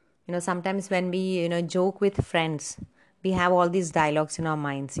 Sometimes when we, joke with friends, we have all these dialogues in our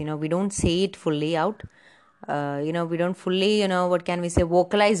minds. We don't say it fully out. We don't fully, what can we say,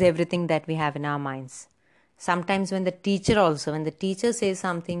 vocalize everything that we have in our minds. Sometimes when the teacher says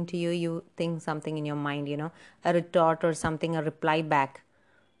something to you, you think something in your mind, a retort or something, a reply back,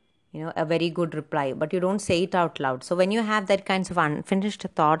 a very good reply, but you don't say it out loud. So when you have that kinds of unfinished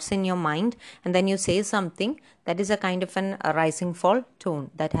thoughts in your mind and then you say something, that is a kind of a rising fall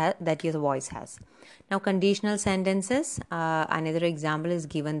tone that your voice has. Now conditional sentences, another example is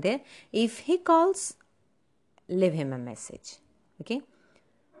given there. If he calls, leave him a message. Okay,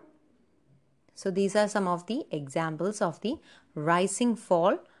 so these are some of the examples of the rising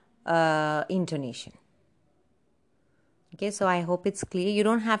fall intonation. Okay, so I hope it's clear. You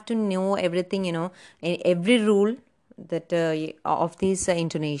don't have to know everything, every rule that of this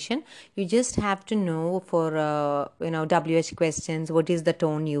intonation. You just have to know for WH questions, what is the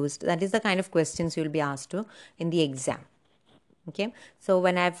tone used. That is the kind of questions you will be asked to in the exam. Okay, so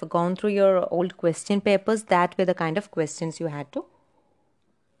when I've gone through your old question papers, that were the kind of questions you had to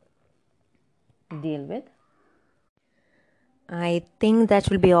deal with. I think that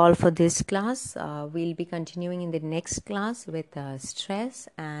will be all for this class. We'll be continuing in the next class with stress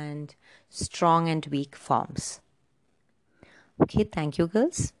and strong and weak forms. Okay, thank you,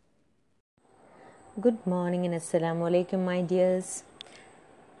 girls. Good morning and assalamu alaikum, my dears.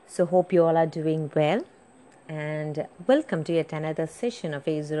 So hope you all are doing well, and welcome to yet another session of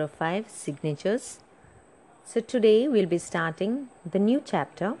A05 Signatures. So today we'll be starting the new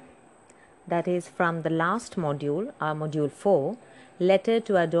chapter, that is from the last module, module 4, Letter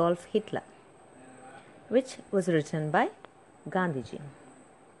to Adolf Hitler, which was written by Gandhiji.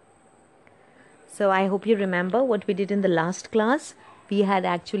 So I hope you remember what we did in the last class. We had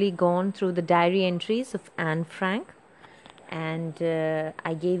actually gone through the diary entries of Anne Frank, and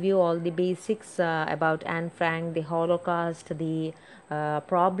I gave you all the basics about Anne Frank, the Holocaust, the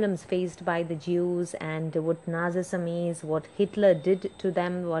problems faced by the Jews, and what Nazism is, what Hitler did to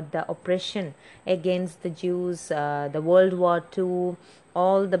them, what the oppression against the Jews, the World War II,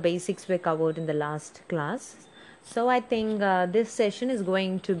 all the basics were covered in the last class. So I think this session is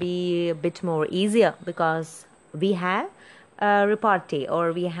going to be a bit more easier because we have a repartee,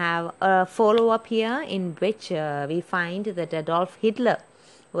 or we have a follow-up here in which we find that Adolf Hitler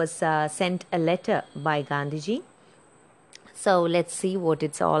was sent a letter by Gandhiji. So let's see what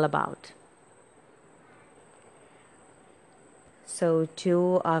it's all about. So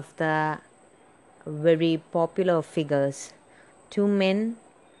two of the very popular figures, two men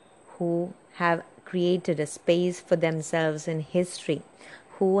who have created a space for themselves in history,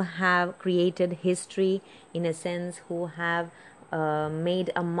 who have created history in a sense, who have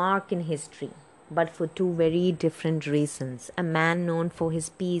made a mark in history, but for two very different reasons. A man known for his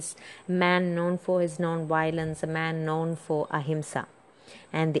peace, a man known for his non-violence, a man known for ahimsa.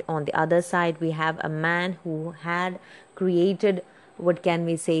 And on the other side, we have a man who had created, what can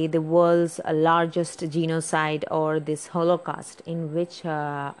we say, the world's largest genocide, or this Holocaust, in which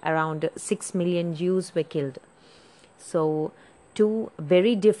around 6 million Jews were killed. So two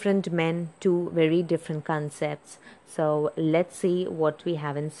very different men, two very different concepts. So let's see what we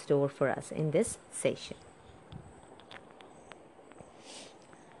have in store for us in this session.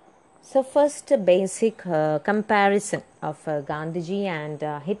 So first, a basic comparison of Gandhiji and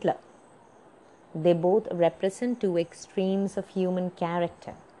Hitler. They both represent two extremes of human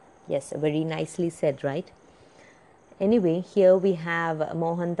character. Yes, very nicely said, right? Anyway, here we have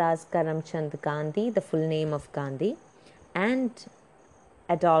Mohandas Karamchand Gandhi, the full name of Gandhi, and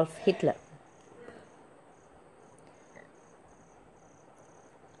Adolf Hitler.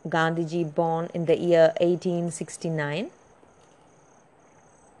 Gandhiji born in the year 1869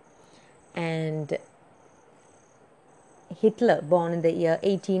 and Hitler born in the year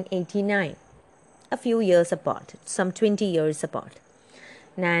 1889. a few years apart, some 20 years apart.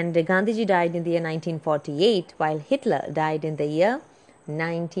 And Gandhiji died in the year 1948, while Hitler died in the year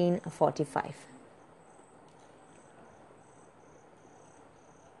 1945.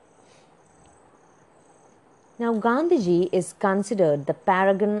 Now, Gandhiji is considered the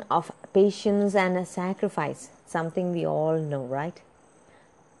paragon of patience and sacrifice, something we all know, right?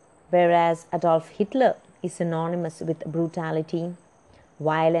 Whereas Adolf Hitler is synonymous with brutality,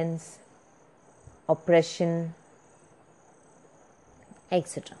 violence, oppression,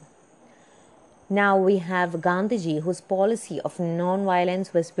 etc. Now we have Gandhiji, whose policy of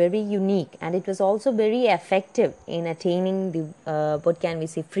non-violence was very unique, and it was also very effective in attaining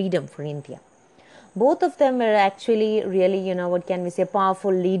the freedom for India. Both of them were actually really,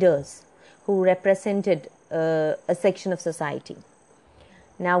 powerful leaders who represented a section of society.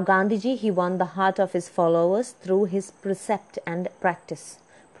 Now Gandhiji, he won the heart of his followers through his precept and practice.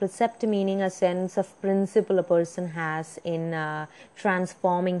 Precept meaning a sense of principle a person has in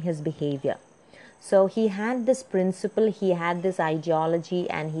transforming his behavior. So he had this principle, he had this ideology,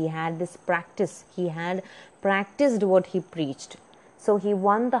 and he had this practice. He had practiced what he preached. So he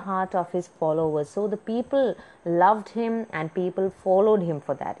won the heart of his followers. So the people loved him and people followed him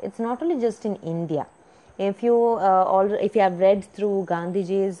for that. It's not only just in India. If you have read through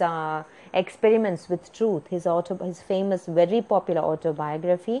Gandhiji's Experiments with Truth, his famous, very popular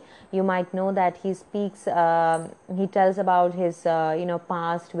autobiography, you might know that he speaks, he tells about his,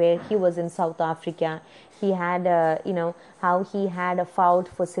 past, where he was in South Africa. He had, how he had fought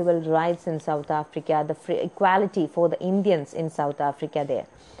for civil rights in South Africa, the equality for the Indians in South Africa there.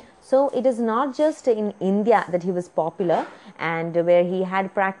 So it is not just in India that he was popular and where he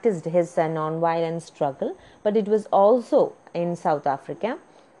had practiced his non-violent struggle, but it was also in South Africa.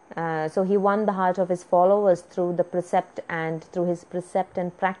 So he won the heart of his followers through the precept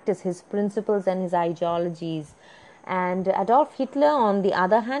and practice, his principles and his ideologies. And Adolf Hitler, on the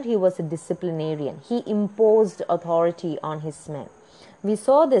other hand, he was a disciplinarian. He imposed authority on his men. We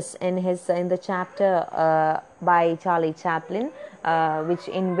saw this in the chapter by Charlie Chaplin,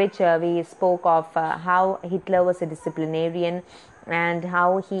 in which we spoke of how Hitler was a disciplinarian and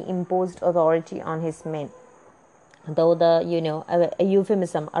how he imposed authority on his men. Though a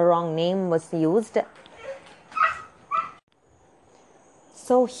euphemism, a wrong name was used.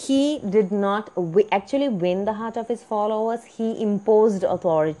 So he did not actually win the heart of his followers. He imposed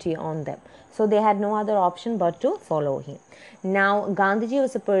authority on them. So they had no other option but to follow him. Now, Gandhiji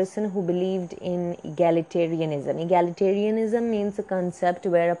was a person who believed in egalitarianism. Egalitarianism means a concept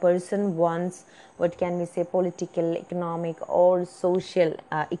where a person wants, political, economic or social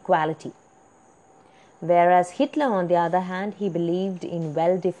equality. Whereas Hitler, on the other hand, he believed in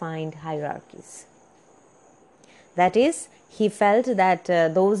well-defined hierarchies. That is, he felt that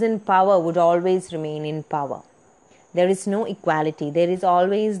those in power would always remain in power. There is no equality. There is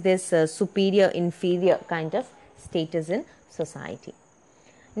always this superior-inferior kind of status in society.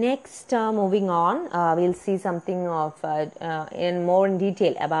 Next, moving on, we'll see something of in more in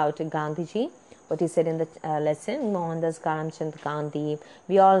detail about Gandhiji. What he said in the lesson, Mohandas Karamchand Gandhi.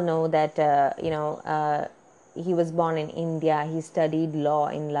 We all know that he was born in India. He studied law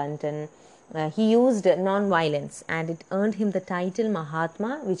in London. He used non-violence, and it earned him the title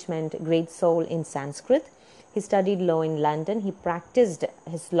Mahatma, which meant great soul in Sanskrit. He studied law in London. He practiced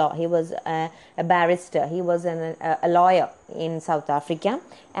his law. He was a barrister. He was a lawyer in South Africa.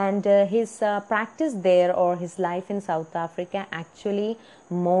 And his practice there, or his life in South Africa, actually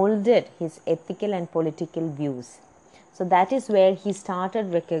molded his ethical and political views. So that is where he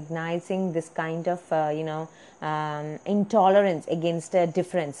started recognizing this kind of, intolerance against a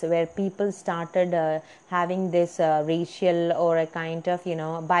difference, where people started having this racial or a kind of,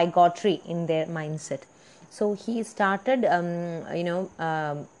 bigotry in their mindset. So he started,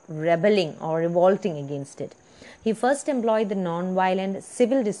 rebelling or revolting against it. He first employed the non-violent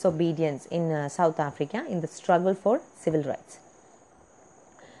civil disobedience in South Africa in the struggle for civil rights.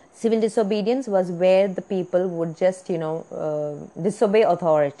 Civil disobedience was where the people would just, disobey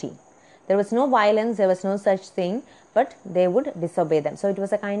authority. There was no violence, there was no such thing, but they would disobey them. So it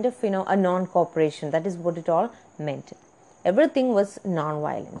was a kind of, a non-cooperation. That is what it all meant. Everything was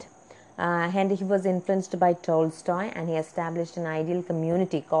non-violent. And he was influenced by Tolstoy, and he established an ideal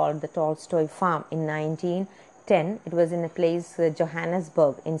community called the Tolstoy Farm in 1910. It was in a place,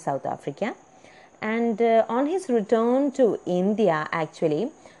 Johannesburg in South Africa. And on his return to India,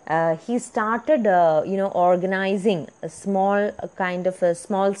 actually, he started, organizing a small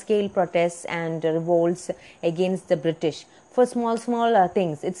small-scale protests and revolts against the British for small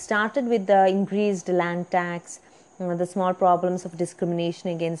things. It started with the increased land tax, the small problems of discrimination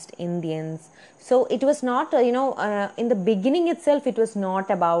against Indians. So it was not, in the beginning itself, it was not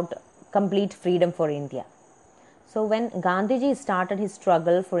about complete freedom for India. So when Gandhiji started his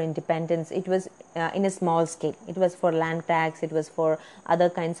struggle for independence, it was in a small scale. It was for land tax, it was for other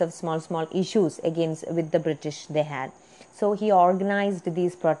kinds of small issues against with the British they had. So he organized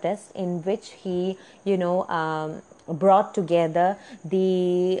these protests in which he, brought together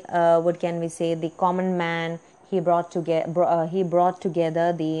the what can we say, the common man. He brought together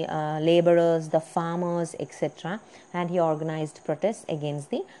the laborers, the farmers, etc., and he organized protests against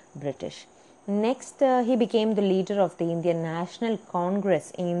the British. Next, he became the leader of the Indian National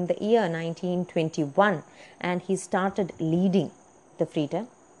Congress in the year 1921, and he started leading the freedom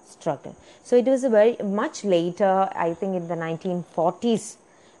struggle. So it was a very much later, I think in the 1940s,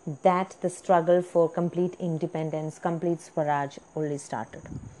 that the struggle for complete independence, complete Swaraj only started.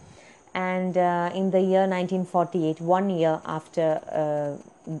 And in the year 1948, 1 year after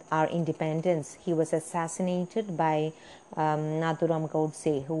our independence, he was assassinated by Nathuram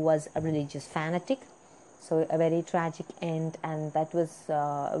Godse, who was a religious fanatic. So a very tragic end, and that was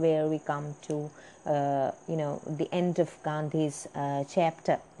where we come to the end of Gandhi's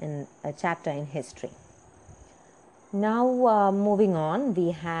chapter in history. Now moving on,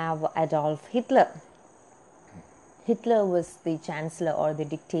 we have Adolf Hitler. Hitler was the chancellor or the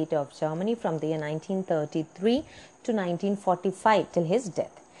dictator of Germany from the year 1933 to 1945 till his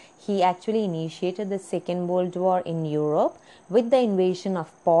death. He actually initiated the Second World War in Europe with the invasion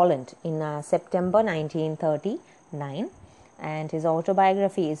of Poland in September 1939. And his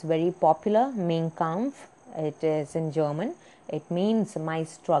autobiography is very popular, Mein Kampf. It is in German. It means my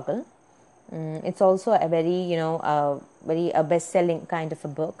struggle. It's also a very, a best-selling kind of a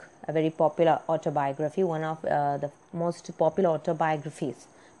book, a very popular autobiography, one of the most popular autobiographies,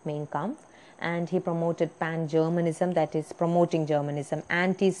 Mein Kampf. And he promoted pan-Germanism, that is promoting Germanism,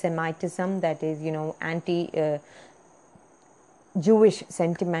 anti-Semitism, that is, anti-Jewish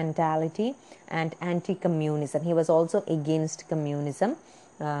sentimentality, and anti-communism. He was also against communism.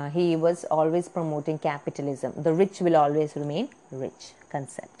 He was always promoting capitalism. The rich will always remain rich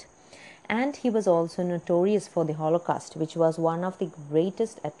concept. And he was also notorious for the Holocaust, which was one of the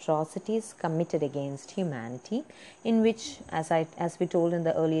greatest atrocities committed against humanity, in which, as we told in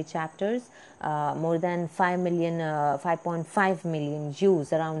the earlier chapters, more than 5.5 million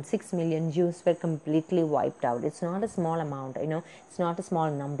Jews, around 6 million Jews were completely wiped out. It's not a small amount, it's not a small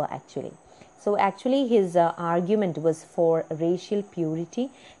number actually. So actually his argument was for racial purity.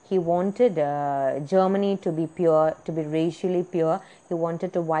 He wanted Germany to be pure, to be racially pure. He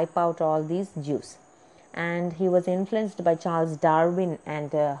wanted to wipe out all these Jews. And he was influenced by Charles Darwin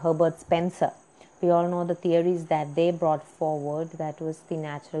and Herbert Spencer. We all know the theories that they brought forward. That was the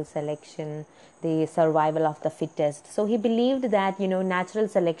natural selection, the survival of the fittest. So he believed that, natural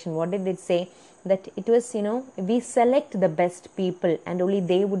selection, what did it say? That it was, we select the best people and only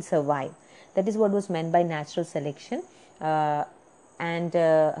they would survive. That is what was meant by natural selection. And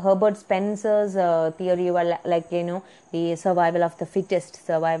Herbert Spencer's theory were like, the survival of the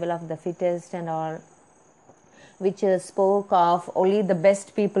fittest and all, which spoke of only the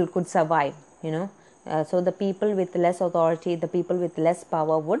best people could survive, so the people with less authority, the people with less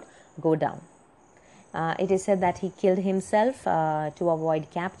power would go down. It is said that he killed himself to avoid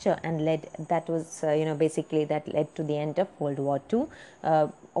capture, and basically that led to the end of World War II.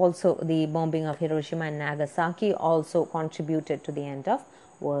 Also, the bombing of Hiroshima and Nagasaki also contributed to the end of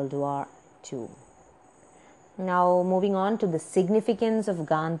World War II. Now, moving on to the significance of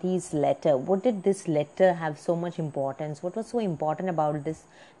Gandhi's letter. What did this letter have so much importance? What was so important about this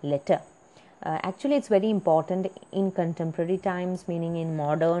letter? Actually, it's very important in contemporary times, meaning in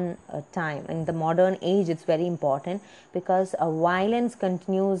modern time. In the modern age, it's very important because violence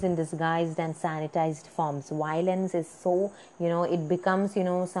continues in disguised and sanitized forms. Violence is so, it becomes,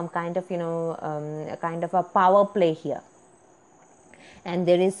 some kind of, a power play here. And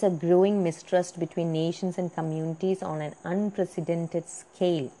there is a growing mistrust between nations and communities on an unprecedented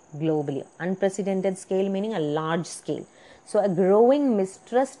scale globally. Unprecedented scale meaning a large scale. So a growing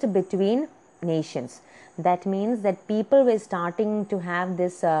mistrust between nations. That means that people were starting to have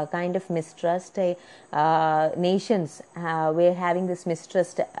this kind of mistrust. Nations were having this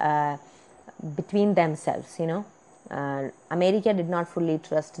mistrust between themselves, America did not fully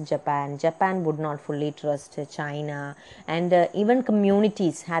trust Japan. Japan would not fully trust China. And even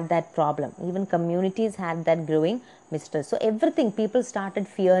communities had that problem. Even communities had that growing mistrust. So everything, people started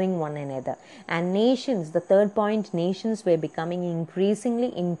fearing one another. And nations, the third point, nations were becoming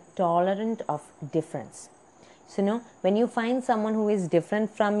increasingly intolerant of difference. So, when you find someone who is different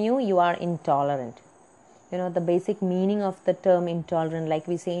from you, you are intolerant. the basic meaning of the term intolerant, like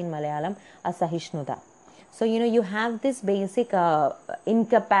we say in Malayalam, asahishnudha. So, you have this basic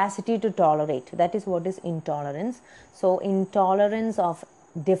incapacity to tolerate. That is what is intolerance. So, intolerance of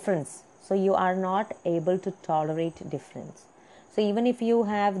difference. So, you are not able to tolerate difference. So, even if you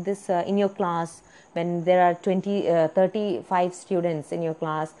have this in your class, when there are 35 students in your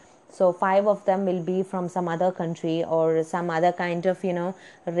class, so 5 of them will be from some other country or some other kind of,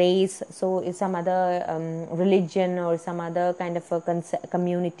 race. So some other religion or some other kind of a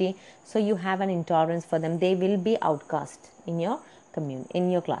community. So you have an intolerance for them. They will be outcast in your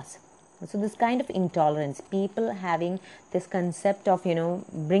in your class. So this kind of intolerance, people having this concept of,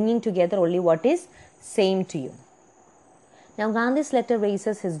 bringing together only what is same to you. Now, Gandhi's letter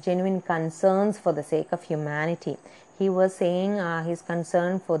raises his genuine concerns for the sake of humanity. He was saying his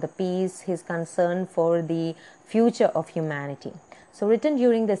concern for the peace, his concern for the future of humanity. So, written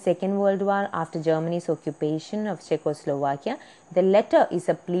during the Second World War after Germany's occupation of Czechoslovakia, the letter is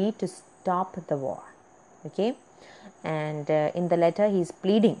a plea to stop the war. Okay, and in the letter he is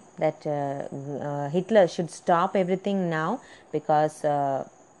pleading that Hitler should stop everything now, because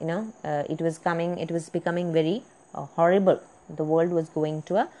it was becoming very horrible. The world was going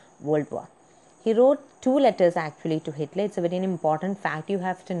to a world war. He wrote 2 letters actually to Hitler. It's a very important fact you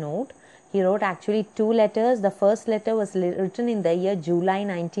have to note. He wrote actually 2 letters. The first letter was written in the year July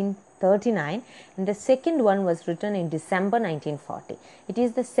 1939, and the second one was written in December 1940. It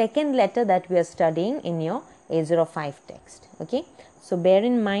is the second letter that we are studying in your A05 text. Okay, so bear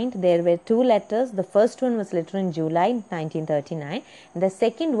in mind there were 2 letters. The first one was written in July 1939, and the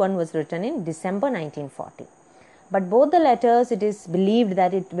second one was written in December 1940. But both the letters, it is believed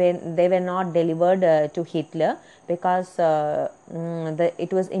that they were not delivered to Hitler, because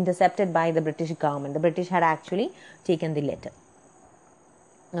it was intercepted by the British government. The British had actually taken the letter.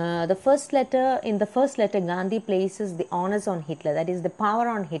 In the first letter, Gandhi places the onus on Hitler, that is the power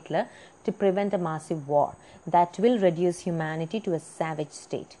on Hitler, to prevent a massive war that will reduce humanity to a savage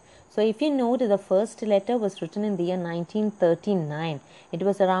state. So if you note, the first letter was written in the year 1939. It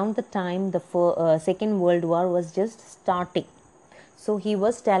was around the time the Second World War was just starting. So he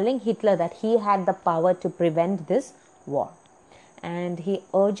was telling Hitler that he had the power to prevent this war. And he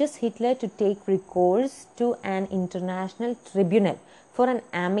urges Hitler to take recourse to an international tribunal for an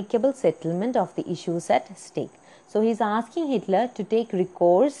amicable settlement of the issues at stake. So he is asking Hitler to take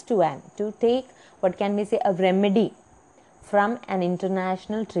recourse to take what can we say, a remedy from an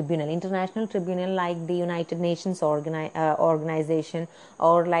international tribunal like the United Nations organization,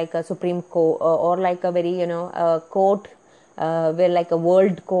 or like a Supreme Court, or like a very court, where like a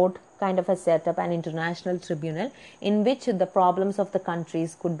world court kind of a setup, an international tribunal in which the problems of the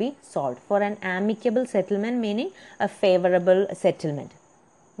countries could be solved for an amicable settlement, meaning a favorable settlement.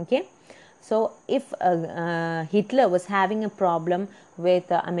 Okay. So, if Hitler was having a problem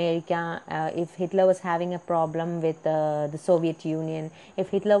with America, if Hitler was having a problem with the Soviet Union, if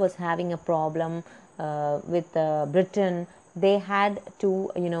Hitler was having a problem with Britain, they had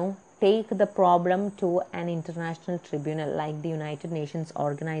to, take the problem to an international tribunal like the United Nations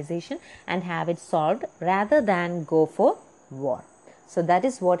organization and have it solved rather than go for war. So, that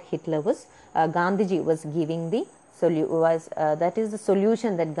is what Gandhiji was giving that is the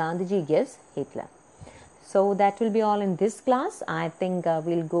solution that Gandhiji gives Hitler. So that will be all in this class. I think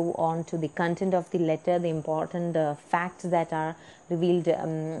we'll go on to the content of the letter, the important facts that are revealed,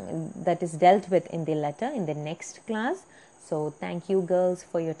 that is dealt with in the letter in the next class. So thank you girls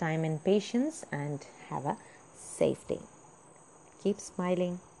for your time and patience, and have a safe day. Keep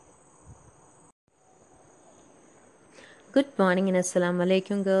smiling. Good morning and Assalamu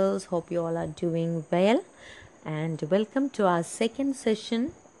alaikum girls. Hope you all are doing well. And welcome to our second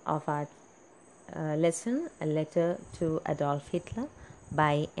session of our lesson, A Letter to Adolf Hitler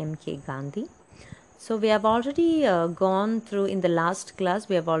by M.K. Gandhi. So we have already gone through, in the last class,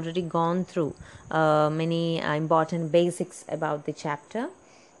 we have already gone through many important basics about the chapter.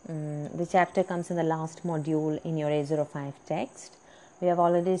 The chapter comes in the last module in your A05 text. We have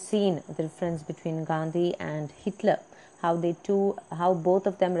already seen the difference between Gandhi and Hitler, how both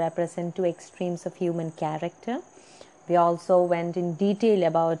of them represent 2 extremes of human character. We also went in detail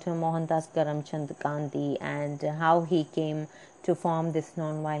about Mohandas Karamchand Gandhi and how he came to form this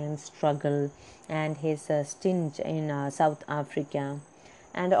non-violent struggle and his stint in South Africa.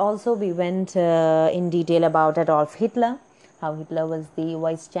 And also we went in detail about Adolf Hitler, how Hitler was the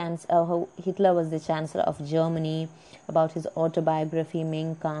Chancellor of Germany, about his autobiography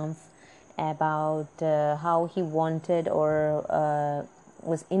Mein Kampf, about how he wanted or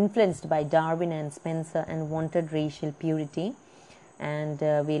was influenced by Darwin and Spencer and wanted racial purity, and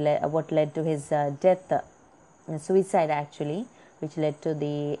what led to his death suicide actually, which led to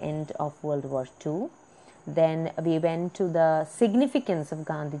the end of World War II. Then we went to the significance of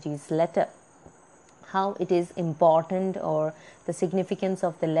Gandhiji's letter, how it is important, or the significance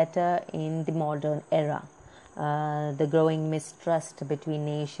of the letter in the modern era. The growing mistrust between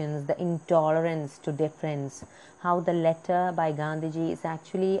nations, the intolerance to difference, how the letter by Gandhiji is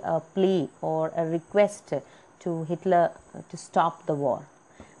actually a plea or a request to Hitler to stop the war.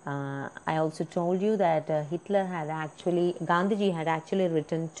 I also told you that Gandhiji had actually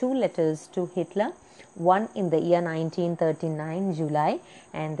written 2 letters to Hitler, one in the year 1939 July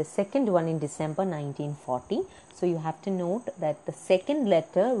and the second one in December 1940. So you have to note that the second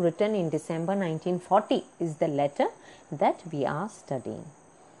letter written in December 1940 is the letter that we are studying.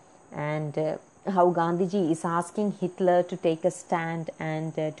 And how Gandhiji is asking Hitler to take a stand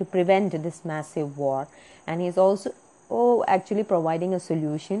and to prevent this massive war. And he is also actually providing a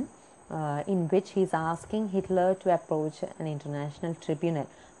solution in which he is asking Hitler to approach an international tribunal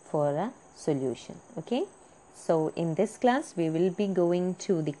for a solution. Okay, so in this class we will be going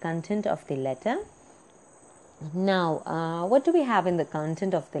to the content of the letter. Now, what do we have in the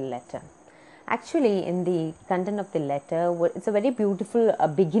content of the letter? Actually, in the content of the letter, it's a very beautiful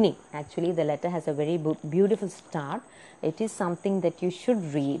beginning. Actually, the letter has a very beautiful start. It is something that you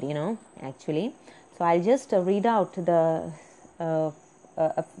should read, actually. So I'll just read out a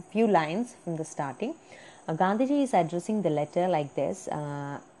few lines from the starting. Gandhiji is addressing the letter like this.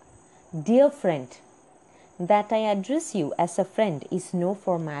 Dear friend, that I address you as a friend is no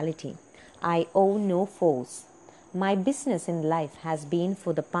formality. I owe no force. My business in life has been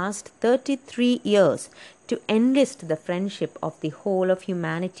for the past 33 years to enlist the friendship of the whole of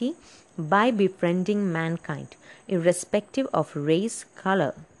humanity by befriending mankind, irrespective of race,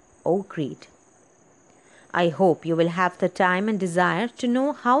 color, or creed. I hope you will have the time and desire to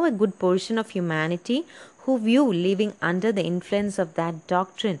know how a good portion of humanity who view living under the influence of that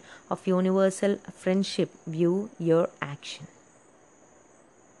doctrine of universal friendship view your action.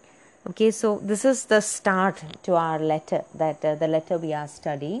 Okay, so this is the start to our letter, the letter we are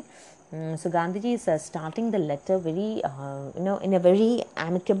studying. So Gandhiji is starting the letter very, in a very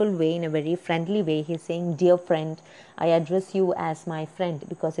amicable way, in a very friendly way. He is saying, dear friend, I address you as my friend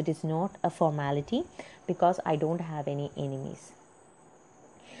because it is not a formality, because I don't have any enemies.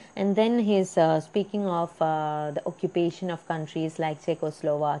 And then he is speaking of the occupation of countries like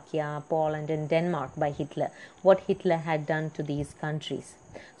Czechoslovakia, Poland and Denmark by Hitler, what Hitler had done to these countries.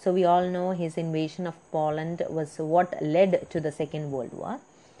 So we all know his invasion of Poland was what led to the Second World War.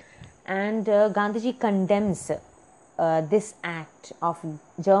 And Gandhiji condemns this act of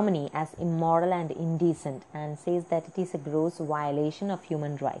Germany as immoral and indecent, and says that it is a gross violation of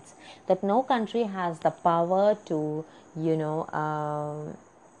human rights, that no country has the power to,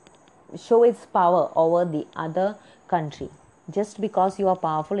 show its power over the other country. Just because you are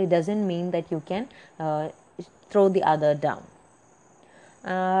powerful, it doesn't mean that you can throw the other down.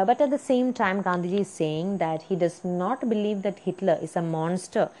 But at the same time, Gandhiji is saying that he does not believe that Hitler is a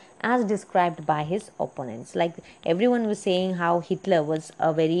monster as described by his opponents. Like everyone was saying how Hitler was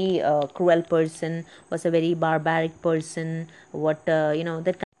a very cruel person, was a very barbaric person,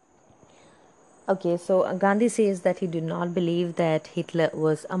 Okay, so Gandhi says that he did not believe that Hitler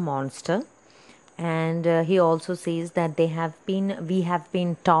was a monster. And he also says that we have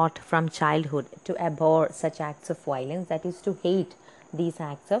been taught from childhood to abhor such acts of violence, that is to hate these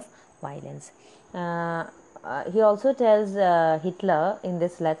acts of violence. He also tells Hitler in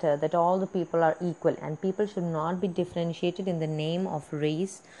this letter that all the people are equal and people should not be differentiated in the name of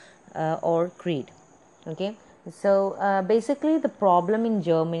race or creed. Okay, so basically the problem in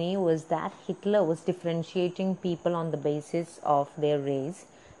Germany was that Hitler was differentiating people on the basis of their race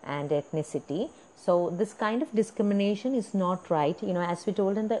and ethnicity. So this kind of discrimination is not right. As we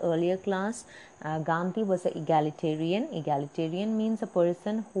told in the earlier class, Gandhi was an egalitarian. Egalitarian means a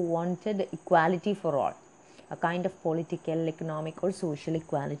person who wanted equality for all, a kind of political, economic or social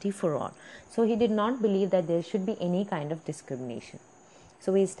equality for all. So he did not believe that there should be any kind of discrimination.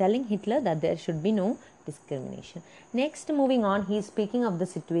 So he is telling Hitler that there should be no discrimination. Next, moving on, he is speaking of the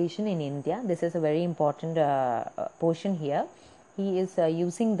situation in India. This is a very important portion here. He is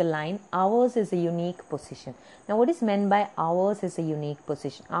using the line, ours is a unique position. Now, what is meant by ours is a unique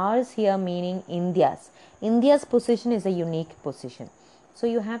position? Ours here meaning India's. India's position is a unique position. So,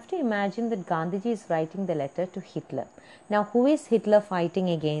 you have to imagine that Gandhiji is writing the letter to Hitler. Now, who is Hitler fighting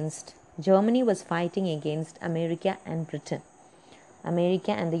against? Germany was fighting against America and Britain.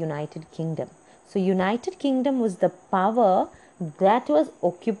 America and the United Kingdom. So, United Kingdom was the power that was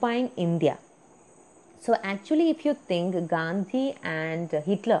occupying India. So actually, if you think, Gandhi and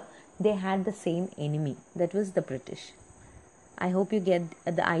Hitler they had the same enemy, that was the British. I hope you get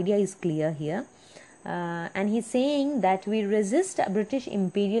the idea is clear here. And he's saying that we resist British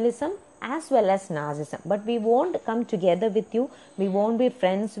imperialism as well as Nazism, but we won't come together with you. We won't be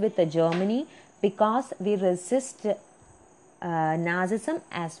friends with Germany because we resist Nazism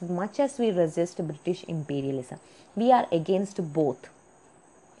as much as we resist British imperialism. We are against both.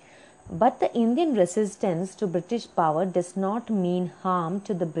 But the Indian resistance to British power does not mean harm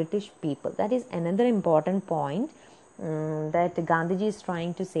to the British people. That is another important point that Gandhiji is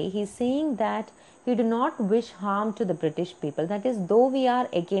trying to say. He is saying that we do not wish harm to the British people. That is, though we are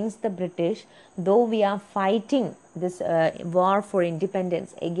against the British, though we are fighting this war for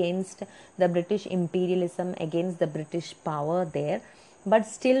independence against the British imperialism, against the British power there, but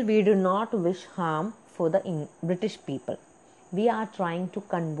still we do not wish harm for the British people. We are trying to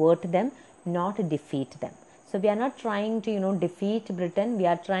convert them, not defeat them. So we are not trying to, defeat Britain. We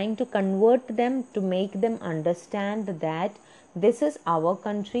are trying to convert them, to make them understand that this is our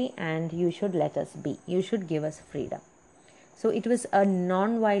country and you should let us be. You should give us freedom. So it was a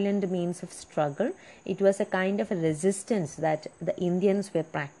non-violent means of struggle. It was a kind of a resistance that the Indians were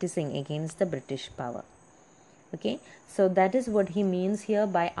practicing against the British power. Okay, so that is what he means here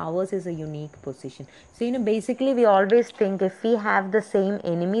by ours is a unique position. So, basically we always think if we have the same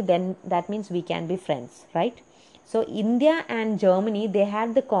enemy, then that means we can be friends, right? So, India and Germany, they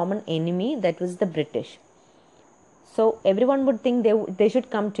had the common enemy, that was the British. So, everyone would think they should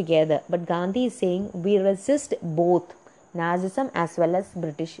come together. But Gandhi is saying we resist both Nazism as well as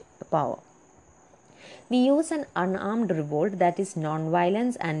British power. We use an unarmed revolt, that is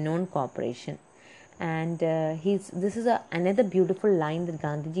non-violence and non-cooperation. And this is another beautiful line that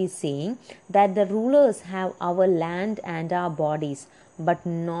Gandhiji is saying, that the rulers have our land and our bodies, but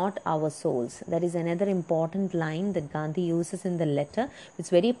not our souls. That is another important line that Gandhi uses in the letter.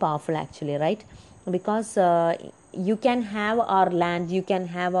 It's very powerful actually, right? Because you can have our land, you can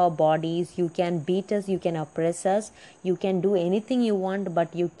have our bodies, you can beat us, you can oppress us, you can do anything you want,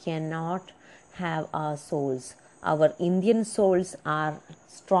 but you cannot have our souls. Our Indian souls are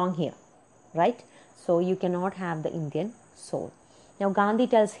strong here, right? So you cannot have the Indian soul. Now Gandhi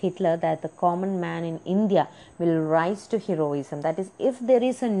tells Hitler that the common man in India will rise to heroism. That is, if there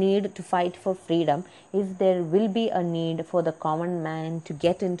is a need to fight for freedom, if there will be a need for the common man to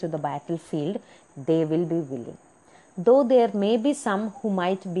get into the battlefield, they will be willing. Though there may be some who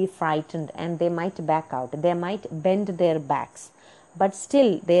might be frightened and they might back out, they might bend their backs. But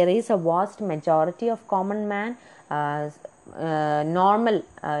still there is a vast majority of common man, normal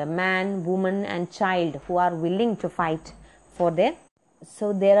man, woman and child who are willing to fight for their.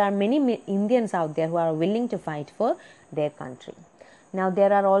 So there are many Indians out there who are willing to fight for their country. Now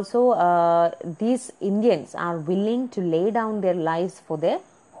there are also these Indians are willing to lay down their lives for their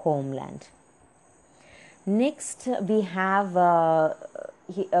homeland. Next we have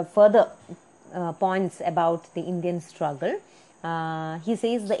further points about the Indian struggle. He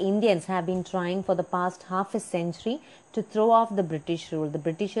says the Indians have been trying for the past half a century to throw off the British rule. The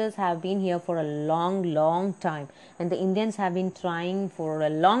Britishers have been here for a long time, and the Indians have been trying for a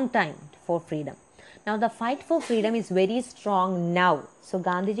long time for freedom. Now the fight for freedom is very strong now. So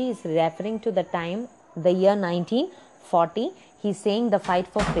Gandhiji is referring to the time, the year 1940. He's saying the fight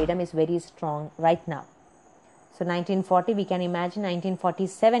for freedom is very strong right now. So 1940, we can imagine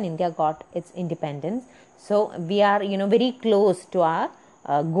 1947 India got its independence. So we are very close to our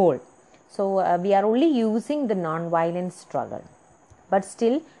goal. So we are only using the non-violent struggle. But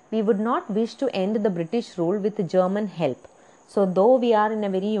still we would not wish to end the British rule with German help. So though we are in a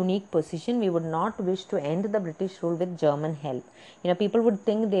very unique position, we would not wish to end the British rule with German help. People would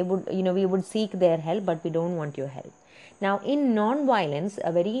think they would, we would seek their help, but we don't want your help. Now, in non-violence,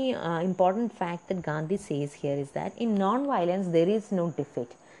 a very important fact that Gandhi says here is that in non-violence, there is no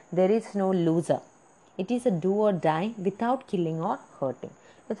defeat. There is no loser. It is a do or die without killing or hurting.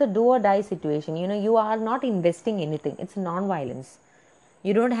 It's a do or die situation. You are not investing anything. It's non-violence.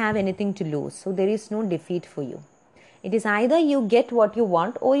 You don't have anything to lose. So, there is no defeat for you. It is either you get what you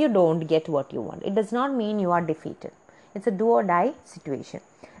want or you don't get what you want. It does not mean you are defeated. It's a do or die situation.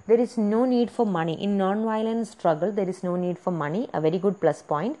 There is no need for money. In non-violent struggle, there is no need for money. A very good plus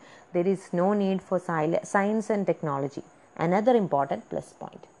point. There is no need for science and technology. Another important plus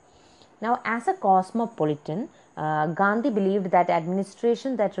point. Now, as a cosmopolitan, Gandhi believed that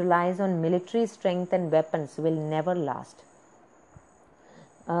administration that relies on military strength and weapons will never last.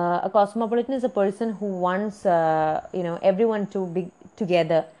 A cosmopolitan is a person who wants, everyone to be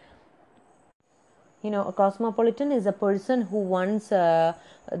together. A cosmopolitan is a person who wants the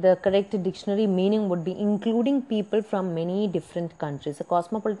correct dictionary meaning would be including people from many different countries. A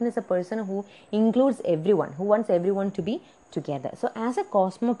cosmopolitan is a person who includes everyone, who wants everyone to be together. So as a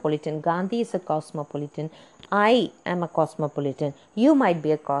cosmopolitan, Gandhi is a cosmopolitan, I am a cosmopolitan, you might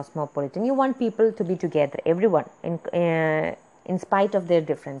be a cosmopolitan. You want people to be together, everyone, in spite of their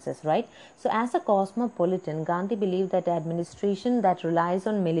differences, right? So as a cosmopolitan, Gandhi believed that administration that relies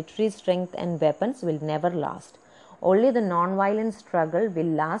on military strength and weapons will never last. Only the non-violent struggle will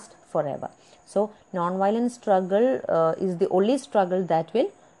last forever. So non-violent struggle is the only struggle that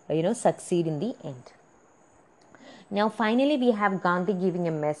will succeed in the end. Now finally we have Gandhi giving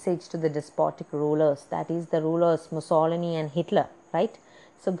a message to the despotic rulers, that is the rulers Mussolini and Hitler, right?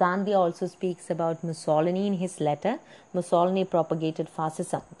 So Gandhi also speaks about Mussolini in his letter. Mussolini propagated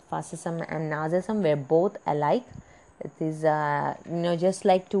fascism. Fascism and Nazism were both alike. It is just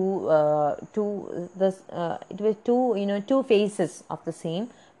like two faces of the same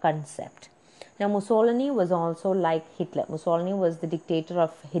concept. Now Mussolini was also like Hitler. Mussolini was the dictator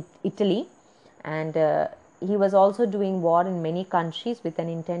of Italy, and he was also doing war in many countries with an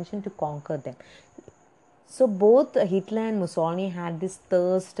intention to conquer them. So both Hitler and Mussolini had this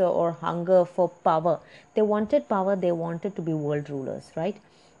thirst or hunger for power. They wanted power, they wanted to be world rulers, right?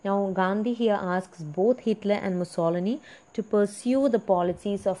 Now Gandhi here asks both Hitler and Mussolini to pursue the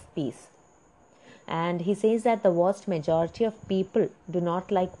policies of peace. And he says that the vast majority of people do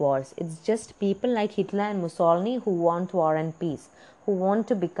not like wars. It's just people like Hitler and Mussolini who want war and peace, who want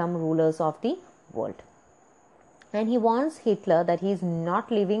to become rulers of the world. And he warns Hitler that he is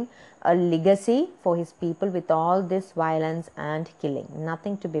not leaving a legacy for his people with all this violence and killing.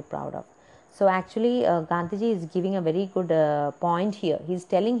 Nothing to be proud of. So actually Gandhiji is giving a very good point here. He is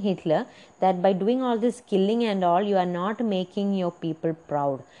telling Hitler that by doing all this killing and all, you are not making your people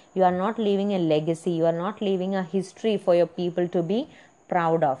proud. You are not leaving a legacy. You are not leaving a history for your people to be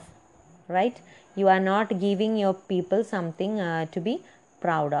proud of. Right? You are not giving your people something to be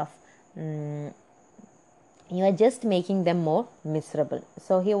proud of. You are just making them more miserable.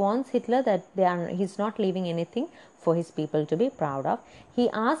 So he warns Hitler that he's not leaving anything for his people to be proud of. He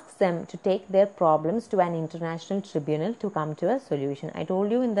asks them to take their problems to an international tribunal to come to a solution. I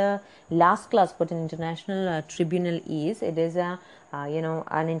told you in the last class what an international tribunal is. It is an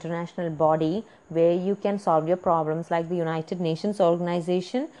international body where you can solve your problems, like the United Nations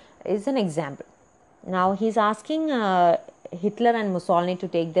organization is an example. Now he's asking Hitler and Mussolini to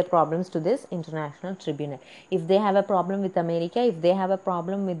take their problems to this international tribunal. If they have a problem with America, if they have a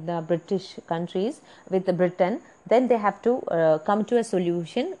problem with the British countries, with Britain, then they have to come to a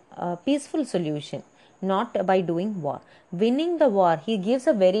solution, a peaceful solution, not by doing war. Winning the war, he gives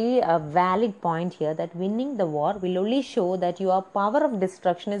a very valid point here, that winning the war will only show that your power of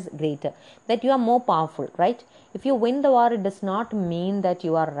destruction is greater, that you are more powerful, right? If you win the war, it does not mean that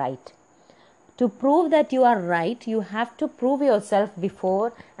you are right. To prove that you are right, you have to prove yourself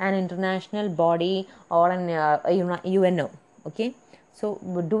before an international body or an UNO. Okay, so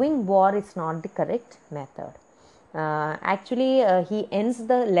doing war is not the correct method. Actually, he ends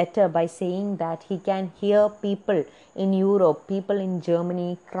the letter by saying that he can hear people in Europe, people in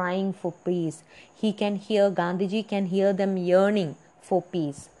Germany crying for peace. Gandhiji can hear them yearning for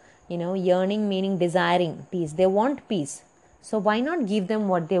peace. Yearning meaning desiring peace. They want peace. So why not give them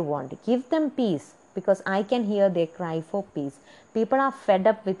what they want? Give them peace, because I can hear their cry for peace. People are fed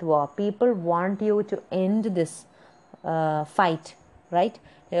up with war. People want you to end this fight, right?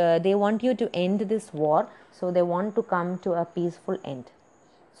 They want you to end this war, so they want to come to a peaceful end.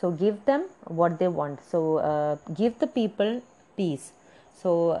 So give them what they want. So give the people peace.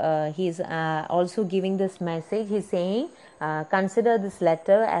 So he's also giving this message. He's saying, consider this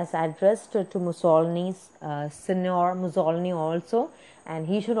letter as addressed to Mussolini's Signor Mussolini also, and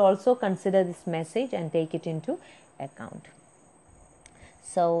he should also consider this message and take it into account.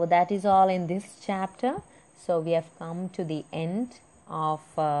 So that is all in this chapter. So we have come to the end of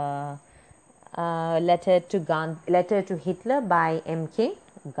letter to Hitler by M.K.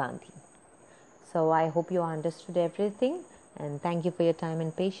 Gandhi. So I hope you understood everything. And thank you for your time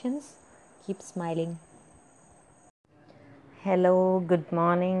and patience. Keep smiling. Hello, good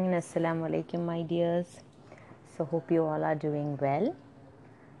morning, assalamu alaikum, my dears. So hope you all are doing well.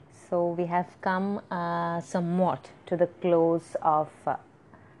 So we have come somewhat to the close of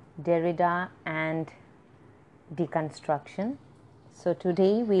Derrida and deconstruction. So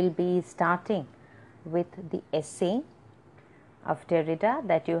today we'll be starting with the essay of Derrida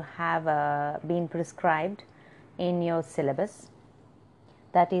that you have been prescribed in your syllabus.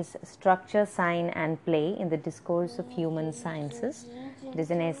 that is Structure, Sign and Play in the Discourse of Human Sciences. It is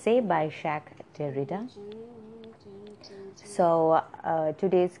an essay by Jacques Derrida. So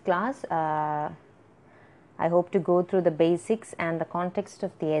today's class, I hope to go through the basics and the context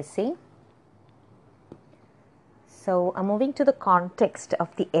of the essay. So moving to the context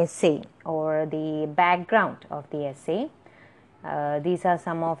of the essay or the background of the essay, these are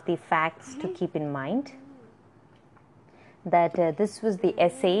some of the facts to keep in mind. That this was the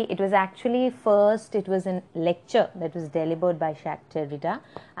essay. It was actually it was a lecture that was delivered by Jacques Derrida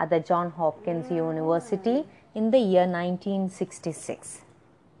at the Johns Hopkins University in the year 1966.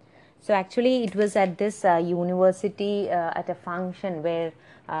 So actually it was at this university at a function where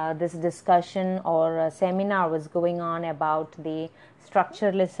this discussion or seminar was going on about the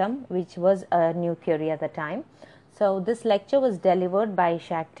structuralism, which was a new theory at the time. So this lecture was delivered by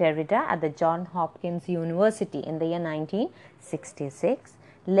Jacques Derrida at the Johns Hopkins University in the year 1966.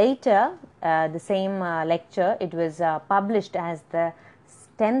 Later, the same lecture, it was published as the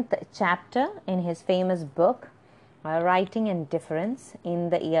 10th chapter in his famous book, Writing and Difference, in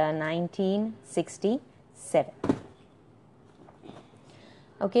the year 1967.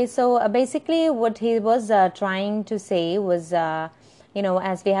 Okay, so basically what he was trying to say was,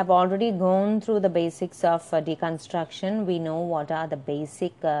 as we have already gone through the basics of deconstruction, we know what are the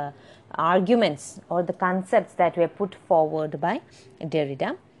basic arguments or the concepts that were put forward by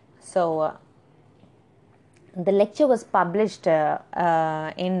Derrida. So the lecture was published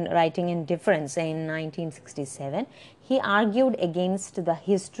in Writing and Difference in 1967. He argued against the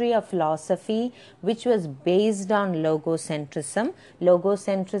history of philosophy, which was based on logocentrism.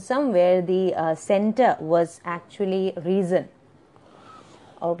 Logocentrism, where the center was actually reason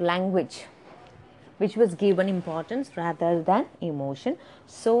or language, which was given importance rather than emotion.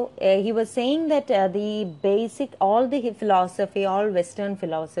 So he was saying that all Western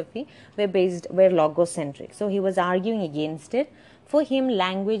philosophy were logocentric. So he was arguing against it. For him,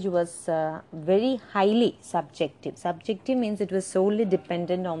 language was very highly subjective. Subjective means it was solely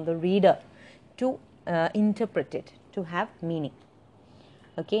dependent on the reader to interpret it, to have meaning.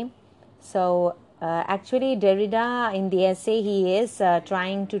 Okay, so actually Derrida, in the essay, he is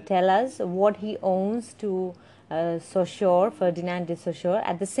trying to tell us what he owns to Ferdinand de Saussure.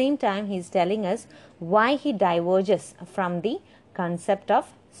 At the same time, he is telling us why he diverges from the concept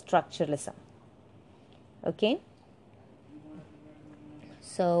of structuralism. Okay,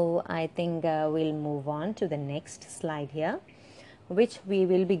 so I think we'll move on to the next slide here, which we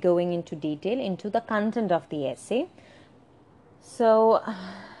will be going into detail into the content of the essay. So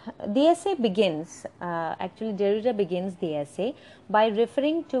the essay begins, Derrida begins the essay by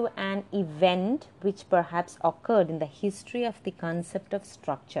referring to an event which perhaps occurred in the history of the concept of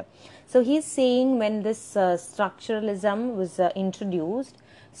structure. So he is saying when this structuralism was introduced,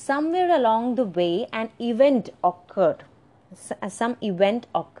 somewhere along the way an event occurred. Some event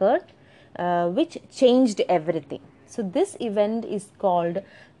occurred which changed everything. So this event is called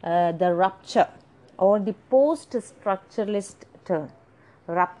the rupture or the post-structuralist turn.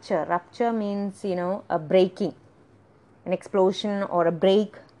 Rupture means a breaking, an explosion or a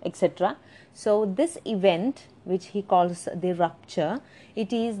break, etc. So this event, which he calls the rupture,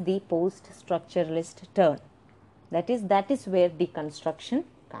 it is the post-structuralist turn. That is where deconstruction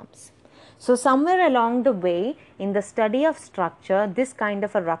comes. So somewhere along the way in the study of structure, this kind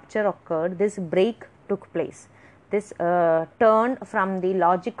of a rupture occurred, this break took place, this turn from the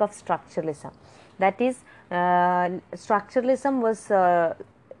logic of structuralism. That is, structuralism was the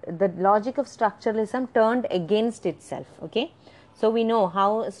logic of structuralism turned against itself. Okay, so we know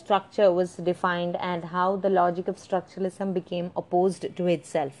how structure was defined and how the logic of structuralism became opposed to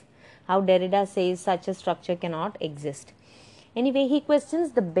itself, how Derrida says such a structure cannot exist. Anyway, he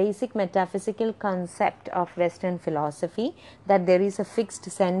questions the basic metaphysical concept of Western philosophy, that there is a fixed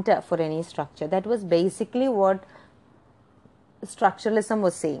center for any structure. That was basically what structuralism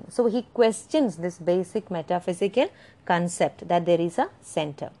was saying. So he questions this basic metaphysical concept that there is a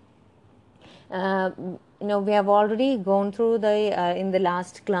center. We have already gone through in the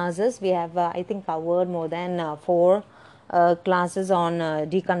last classes, we have I think covered more than 4 classes on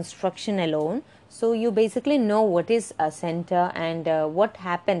deconstruction alone. So you basically know what is a center and what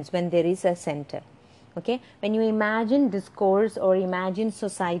happens when there is a center. Okay, when you imagine discourse or imagine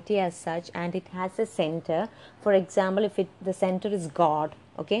society as such and it has a center, for example, if the center is God,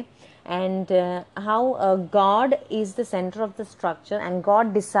 okay, and how God is the center of the structure and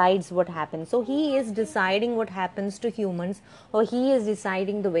God decides what happens. So he is deciding what happens to humans, or he is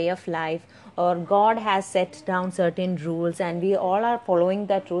deciding the way of life, or God has set down certain rules and we all are following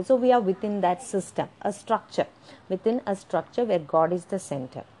that rule. So we are within that system, a structure, within a structure where God is the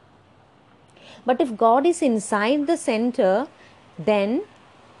center. But if God is inside the center, then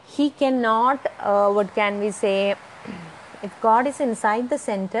he cannot, what can we say, if God is inside the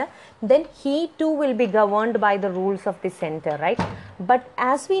center, then he too will be governed by the rules of the center, right? But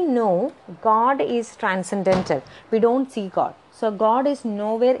as we know, God is transcendental. We don't see God. So God is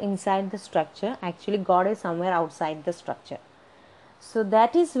nowhere inside the structure. Actually, God is somewhere outside the structure. So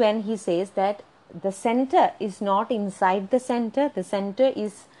that is when he says that the center is not inside the center. The center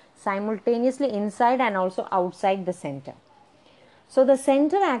is simultaneously inside and also outside the center. So the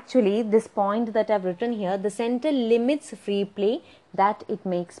center, actually, this point that I've written here, the center limits free play that it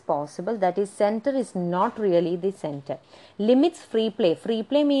makes possible. That is, center is not really the center. Limits free play. Free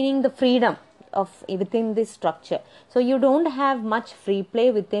play meaning the freedom of within this structure. So you don't have much free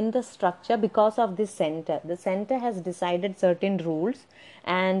play within the structure because of this center. The center has decided certain rules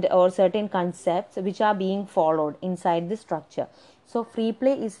and or certain concepts which are being followed inside the structure. So free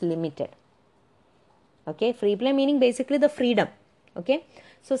play is limited. Okay, free play meaning basically the freedom. Okay,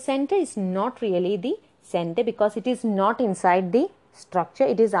 so center is not really the center because it is not inside the structure,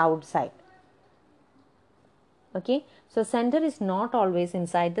 it is outside. Okay, so center is not always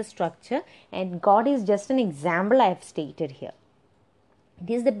inside the structure, and God is just an example I have stated here.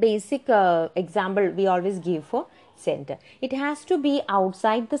 It is the basic example we always give for center. It has to be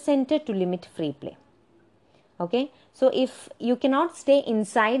outside the center to limit free play. Okay, so if you cannot stay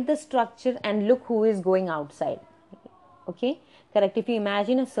inside the structure and look who is going outside. Okay, correct. If you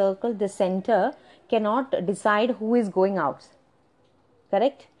imagine a circle, the center cannot decide who is going out.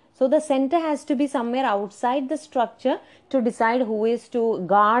 Correct. So the center has to be somewhere outside the structure to decide who is to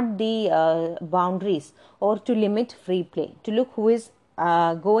guard the boundaries or to limit free play, to look who is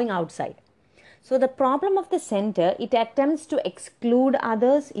going outside. So the problem of the center, it attempts to exclude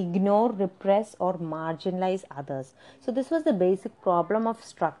others, ignore, repress or marginalize others. So this was the basic problem of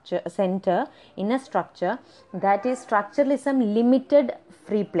structure, center in a structure, that is structuralism limited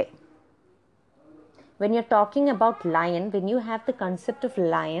free play. When you're talking about lion, when you have the concept of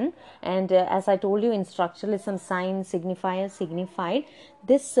lion, and as I told you in structuralism, sign, signifier, signified,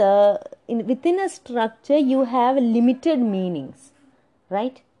 this within a structure you have limited meanings,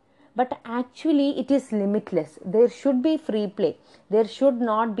 right? But actually it is limitless. There should be free play. There should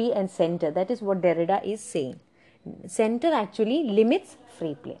not be a center. That is what Derrida is saying. Center actually limits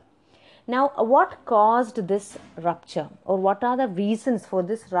free play. Now, what caused this rupture, or what are the reasons for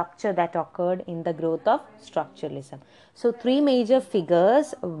this rupture that occurred in the growth of structuralism? So, three major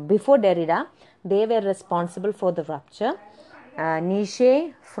figures before Derrida, they were responsible for the rupture.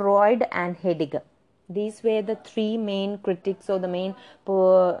 Nietzsche, Freud and Heidegger. These were the three main critics or the main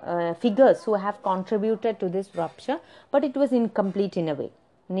figures who have contributed to this rupture, but it was incomplete in a way.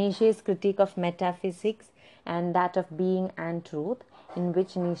 Nietzsche's critique of metaphysics and that of being and truth, in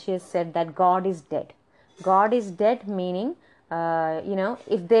which Nietzsche said that God is dead. God is dead meaning,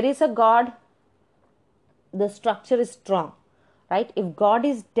 if there is a God, the structure is strong, right? If God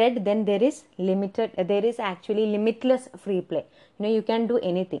is dead, then there is actually limitless free play. You can do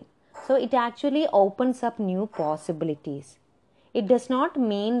anything. So it actually opens up new possibilities. It does not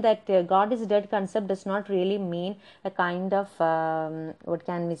mean that God is dead concept does not really mean a kind of, what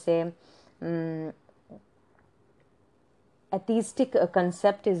can we say, atheistic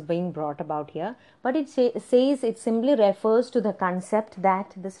concept is being brought about here. But it says it simply refers to the concept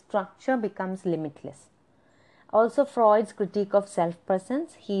that the structure becomes limitless. Also Freud's critique of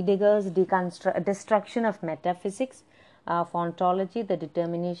self-presence, Heidegger's destruction of metaphysics, ontology, the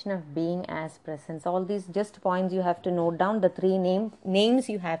determination of being as presence. All these just points you have to note down. The three names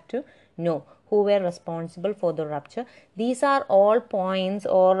you have to know who were responsible for the rupture. These are all points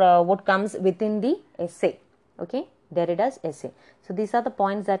or what comes within the essay. Okay, Derrida's essay. So these are the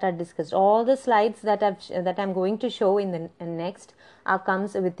points that are discussed. All the slides that I'm going to show in the next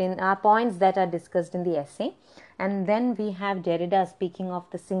comes within points that are discussed in the essay. And then we have Derrida speaking of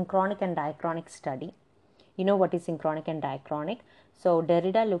the synchronic and diachronic study. You know what is synchronic and diachronic. So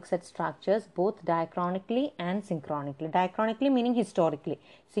Derrida looks at structures both diachronically and synchronically. Diachronically meaning historically.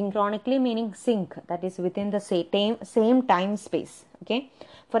 Synchronically meaning sync, that is within the same time space. Okay.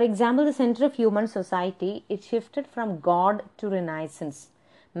 For example, the center of human society, it shifted from God to Renaissance,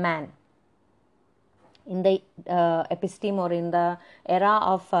 man. In the episteme or in the era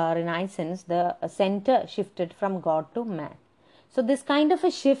of Renaissance, the center shifted from God to man. So this kind of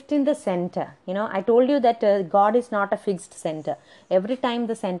a shift in the center, I told you that God is not a fixed center. Every time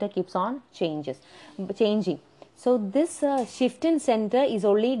the center keeps on changing. So this shift in center is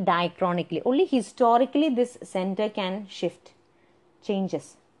only diachronically. Only historically this center can shift,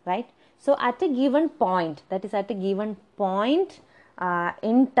 changes, right? So at a given point, that is at a given point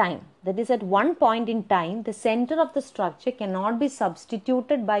in time, that is at one point in time, the center of the structure cannot be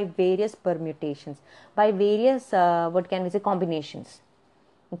substituted by various permutations, by various combinations.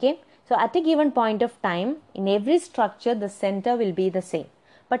 Okay, so at a given point of time, in every structure the center will be the same,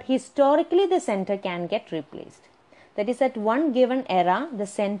 but historically the center can get replaced. That is, at one given era the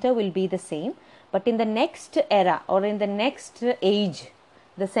center will be the same, but in the next era or in the next age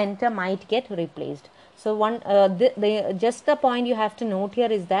the center might get replaced. So just the point you have to note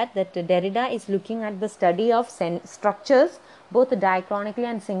here is that Derrida is looking at the study of structures both diachronically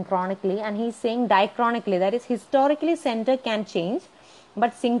and synchronically, and he is saying diachronically, that is historically center can change,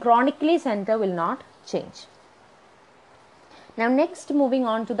 but synchronically center will not change. Now next, moving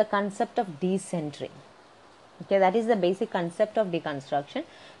on to the concept of decentering. Okay, that is the basic concept of deconstruction.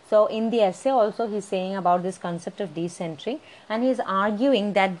 So in the essay also he is saying about this concept of decentering, and he is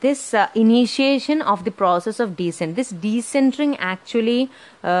arguing that this initiation of the process of this decentering actually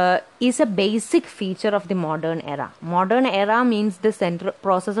is a basic feature of the modern era. Modern era means the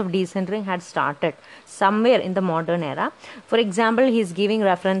process of decentering had started somewhere in the modern era. For example, he is giving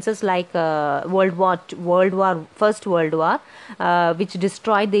references like First World War, which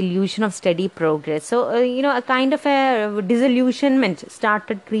destroyed the illusion of steady progress. So a kind of a disillusionment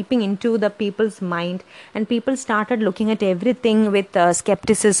started creeping into the people's mind, and people started looking at everything with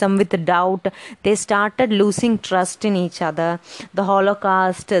skepticism, with doubt. They started losing trust in each other. The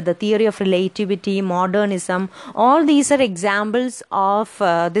Holocaust, the theory of relativity, modernism, all these are examples of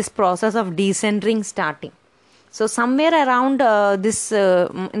this process of decentering starting. So somewhere around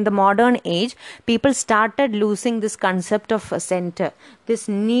in the modern age, people started losing this concept of center, this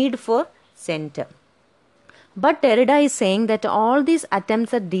need for center. But Derrida is saying that all these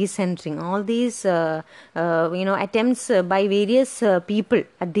attempts at decentering, all these attempts by various people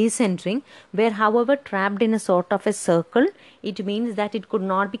at decentering were, however, trapped in a sort of a circle. It means that it could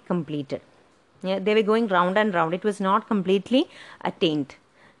not be completed. Yeah, they were going round and round. It was not completely attained.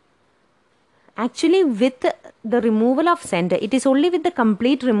 Actually, with the removal of center, it is only with the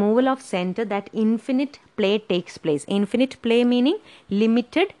complete removal of center that infinite play takes place. Infinite play meaning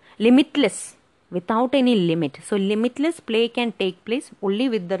limitless, without any limit. So limitless play can take place only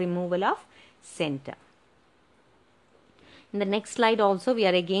with the removal of center. In the next slide also we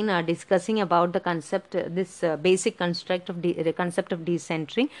are again discussing about the concept, this basic construct of the concept of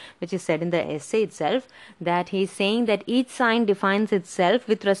decentering, which is said in the essay itself, that he is saying that each sign defines itself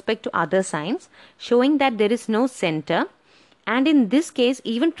with respect to other signs, showing that there is no center. And in this case,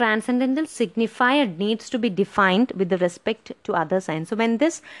 even transcendental signifier needs to be defined with respect to other signs. So when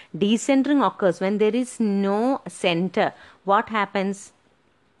this decentering occurs, when there is no center, what happens?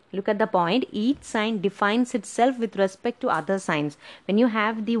 Look at the point. Each sign defines itself with respect to other signs. When you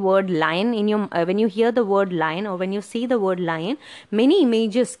have the word lion in your, when you hear the word lion or when you see the word lion, many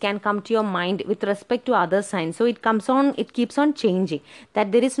images can come to your mind with respect to other signs. So it keeps on changing.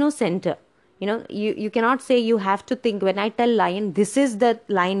 That there is no center. You cannot say you have to think, when I tell lion, this is the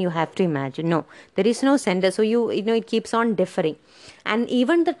lion you have to imagine. No, there is no center. So it keeps on differing. And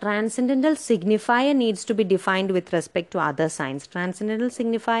even the transcendental signifier needs to be defined with respect to other signs. Transcendental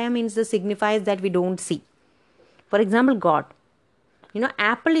signifier means the signifiers that we don't see. For example, God.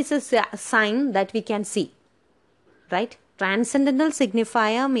 Apple is a sign that we can see. Right? Transcendental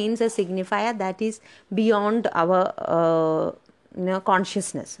signifier means a signifier that is beyond our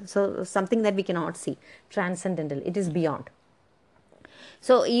consciousness. So something that we cannot see. Transcendental. It is beyond.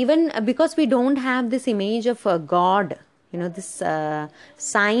 So even because we don't have this image of God, this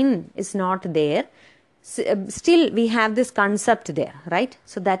sign is not there, still we have this concept there, right?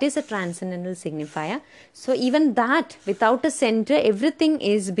 So that is a transcendental signifier. So even that, without a center, everything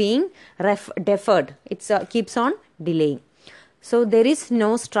is being deferred. It keeps on delaying. So there is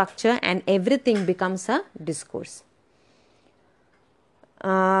no structure and everything becomes a discourse.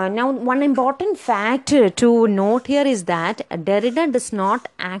 Now, one important fact to note here is that Derrida does not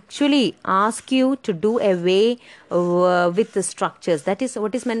actually ask you to do away with the structures. That is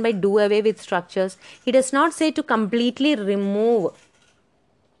what is meant by do away with structures. He does not say to completely remove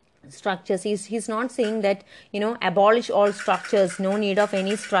structures. He's not saying that, abolish all structures, no need of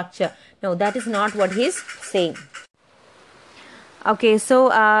any structure. No, that is not what he's saying. Okay, so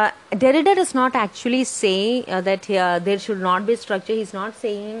Derrida does not actually say that there should not be structure. He's not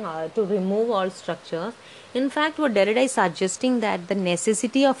saying to remove all structures. In fact, what Derrida is suggesting that the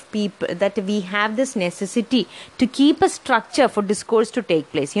necessity of people, that we have this necessity to keep a structure for discourse to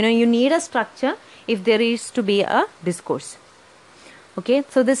take place. You know, you need a structure if there is to be a discourse. Okay,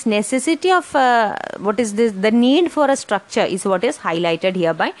 so this necessity of what is this, the need for a structure is what is highlighted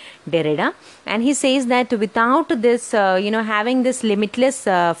here by Derrida, and he says that without this having this limitless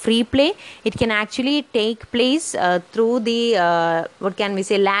free play, it can actually take place through the what can we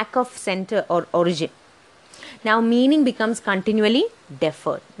say, lack of center or origin. Now meaning becomes continually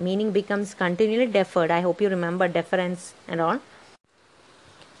deferred. I hope you remember deference and all.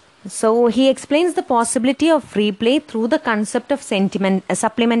 So he explains the possibility of free play through the concept of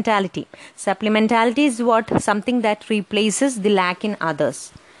supplementality. Supplementality is what? Something that replaces the lack in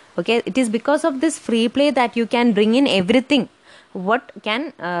others. Okay, it is because of this free play that you can bring in everything what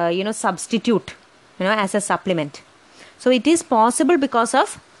can substitute as a supplement. So it is possible because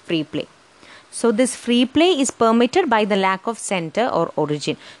of free play. So this free play is permitted by the lack of center or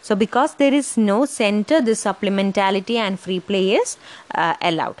origin. So because there is no center, this supplementality and free play is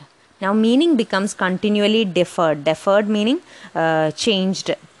allowed. Now meaning becomes continually deferred. Deferred meaning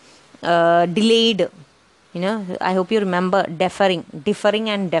changed, delayed. I hope you remember differing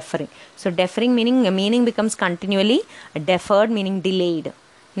and deferring. So deferring meaning becomes continually, deferred meaning delayed.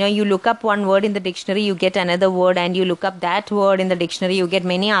 You look up one word in the dictionary, you get another word, and you look up that word in the dictionary, you get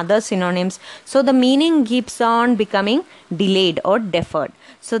many other synonyms. So the meaning keeps on becoming delayed or deferred.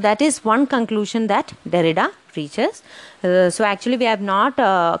 So that is one conclusion that Derrida reaches. So actually we have not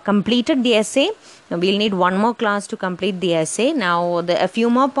completed the essay. We'll need one more class to complete the essay. Now a few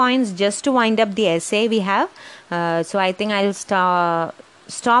more points just to wind up the essay we have. So I think I'll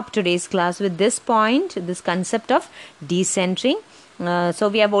stop today's class with this point, this concept of decentering. So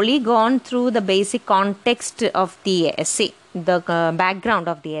we have only gone through the basic context of the essay, the background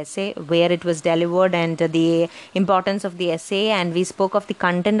of the essay, where it was delivered and the importance of the essay, and we spoke of the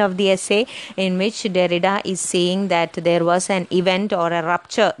content of the essay, in which Derrida is saying that there was an event or a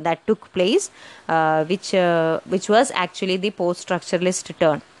rupture that took place, which was actually the post-structuralist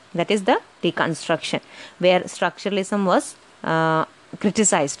turn, that is the deconstruction, where structuralism was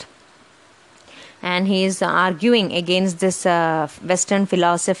criticized. And he is arguing against this Western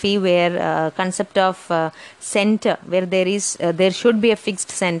philosophy where concept of center, where there should be a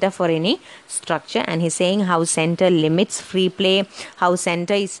fixed center for any structure, and he's saying how center limits free play, how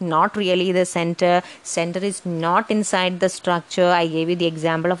center is not really the center is not inside the structure. I gave you the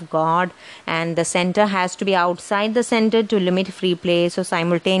example of God, and the center has to be outside the center to limit free play. So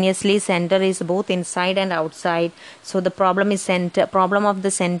simultaneously center is both inside and outside. So the problem of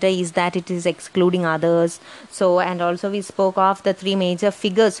the center is that it is excluding others. So, and also we spoke of the three major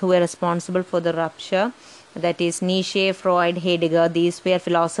figures who were responsible for the rupture, that is Nietzsche, Freud, Heidegger. These were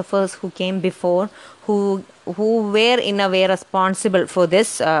philosophers who came before, who were in a way responsible for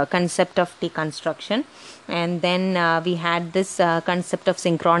this concept of deconstruction. And then we had this concept of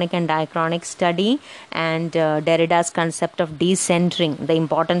synchronic and diachronic study, and Derrida's concept of decentering, the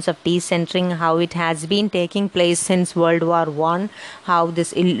importance of decentering, how it has been taking place since World War I, how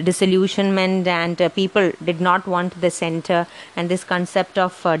this disillusionment and people did not want the center, and this concept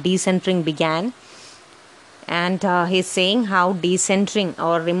of decentering began. And he's saying how decentering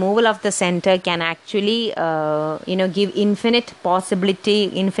or removal of the center can actually give infinite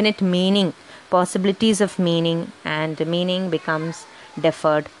possibilities of meaning, and meaning becomes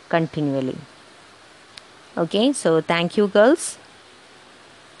deferred continually. Okay, so thank you girls.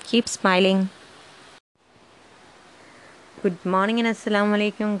 Keep smiling. Good morning and assalamu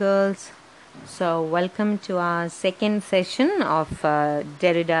alaikum girls. So welcome to our second session of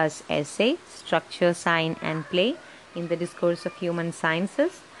Derrida's essay, Structure, Sign and Play in the Discourse of Human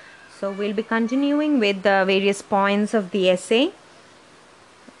Sciences. So we'll be continuing with the various points of the essay,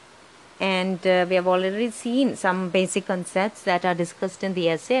 and we have already seen some basic concepts that are discussed in the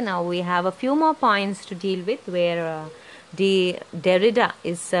essay. Now we have a few more points to deal with, where Derrida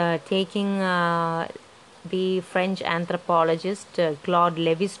is taking the French anthropologist Claude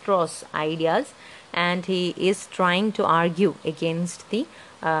Lévi-Strauss' ideas, and he is trying to argue against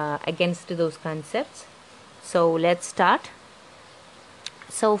those concepts. So let's start.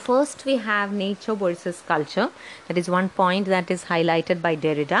 So first we have nature versus culture. That is one point that is highlighted by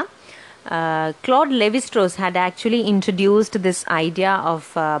Derrida. Claude Lévi-Strauss had actually introduced this idea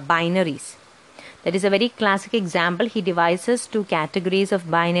of binaries. That is a very classic example. He devises two categories of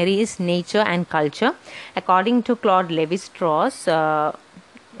binaries, nature and culture. According to Claude Lévi-Strauss,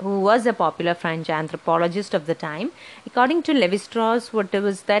 who was a popular French anthropologist of the time. According to Levi-Strauss, what it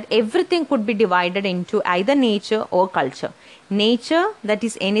was that everything could be divided into either nature or culture. Nature, that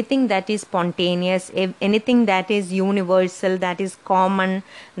is anything that is spontaneous, anything that is universal, that is common,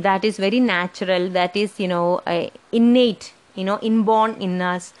 that is very natural, that is, innate, inborn in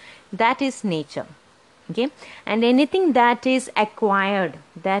us, that is nature. Okay, and anything that is acquired,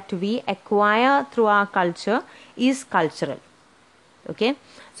 that we acquire through our culture, is cultural. Okay,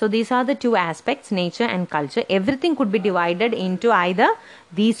 so these are the two aspects, nature and culture. Everything could be divided into either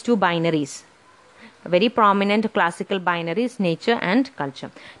these two binaries. A very prominent classical binaries, nature and culture.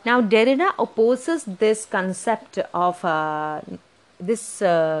 Now Derrida opposes this concept of this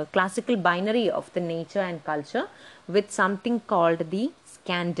classical binary of the nature and culture with something called the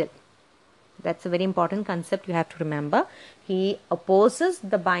scandal. That's a very important concept you have to remember. He opposes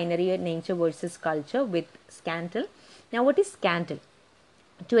the binary nature versus culture with scandal. Now what is scandal?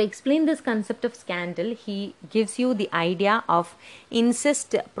 To explain this concept of scandal, he gives you the idea of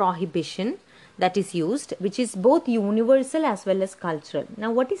incest prohibition that is used, which is both universal as well as cultural.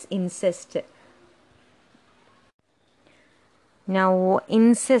 Now what is incest? Now,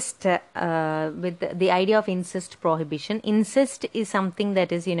 incest, with the idea of incest prohibition, incest is something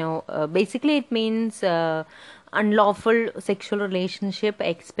that is, basically it means unlawful sexual relationship,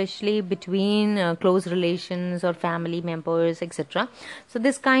 especially between close relations or family members, etc. So,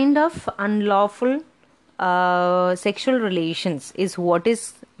 this kind of unlawful sexual relations is what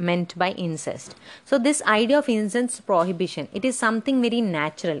is meant by incest. So this idea of incest prohibition, it is something very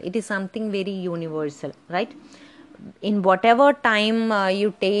natural, it is something very universal, right? In whatever time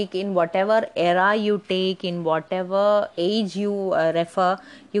you take, in whatever era you take, in whatever age you refer,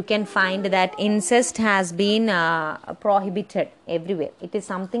 you can find that incest has been prohibited everywhere. It is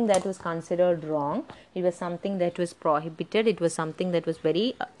something that was considered wrong, it was something that was prohibited, it was something that was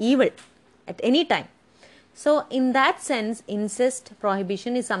very evil at any time. So in that sense, incest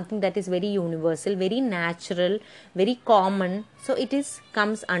prohibition is something that is very universal, very natural, very common. So it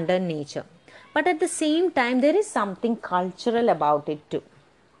comes under nature. But at the same time, there is something cultural about it too.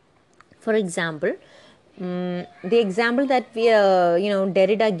 For example, the example that we,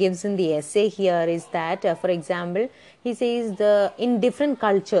 Derrida gives in the essay here is that, for example, he says in different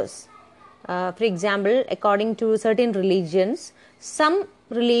cultures, for example, according to certain religions, some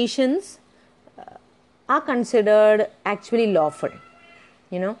relations are considered actually lawful,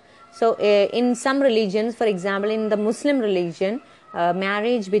 So in some religions, for example, in the Muslim religion,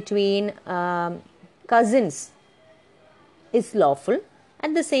 marriage between cousins is lawful.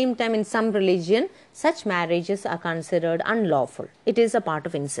 At the same time, in some religion, such marriages are considered unlawful. It is a part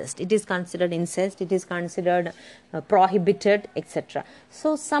of incest. It is considered incest. It is considered prohibited, etc.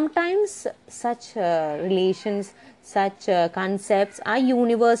 So sometimes such relations, such concepts are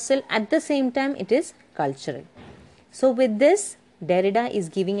universal. At the same time, it is cultural. So with this, Derrida is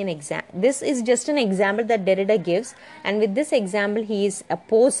giving an example. This is just an example that Derrida gives, and with this example he is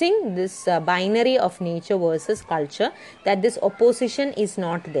opposing this binary of nature versus culture, that this opposition is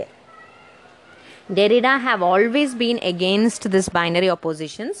not there. Derrida have always been against this binary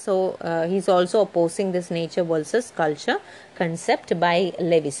opposition, so he is also opposing this nature versus culture concept by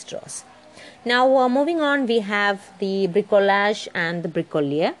Levi-Strauss. Now moving on, we have the bricolage and the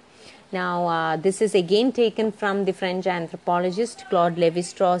bricolier. Now, this is again taken from the French anthropologist Claude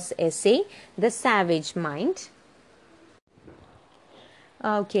Lévi-Strauss' essay, The Savage Mind.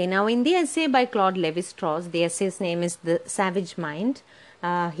 Okay, now in the essay by Claude Lévi-Strauss, the essay's name is The Savage Mind.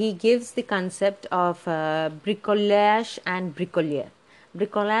 He gives the concept of bricolage and bricolier.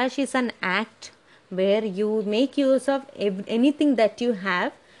 Bricolage is an act where you make use of anything that you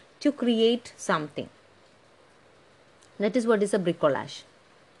have to create something. That is what is a bricolage.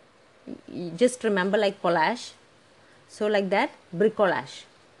 Just remember, like collage, so like that, bricolage.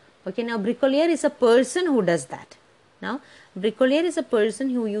 Okay, now bricolier is a person who does that. Now bricolier is a person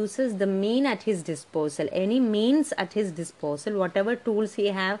who uses the mean at his disposal, any means at his disposal, whatever tools he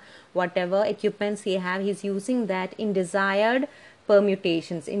have, whatever equipments he have, he's using that in desired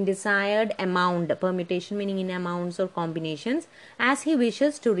permutations, in desired amount, permutation meaning in amounts or combinations, as he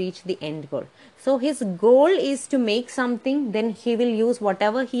wishes to reach the end goal. So his goal is to make something, then he will use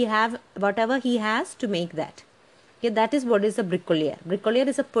whatever he has to make that. Okay, that is what is a bricolier. Bricolier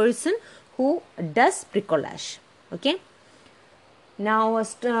is a person who does bricolage. Okay. Now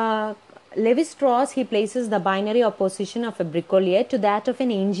Lévi-Strauss, he places the binary opposition of a bricolier to that of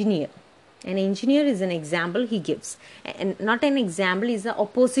an engineer. An engineer is an example he gives, and not an example, is the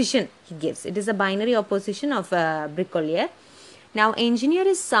opposition he gives. It is a binary opposition of a bricolier. Now engineer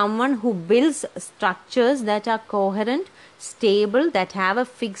is someone who builds structures that are coherent, stable, that have a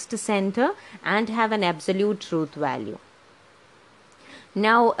fixed center and have an absolute truth value.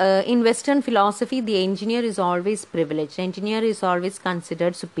 Now, in Western philosophy, the engineer is always privileged. Engineer is always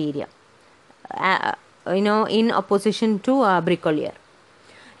considered superior, in opposition to a bricklayer.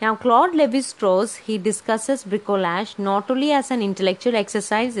 Now, Claude Lévi-Strauss, he discusses bricolage not only as an intellectual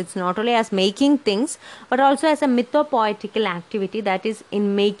exercise, it's not only as making things, but also as a mythopoetical activity, that is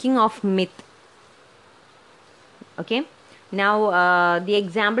in making of myth. Okay. Now, the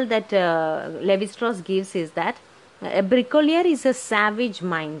example that Lévi-Strauss gives is that a bricklayer is a savage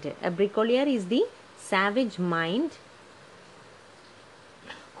mind. A bricklayer is the savage mind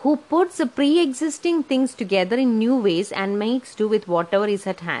who puts the pre-existing things together in new ways and makes do with whatever is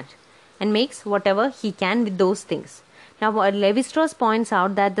at hand and makes whatever he can with those things. Now, Lévi-Strauss points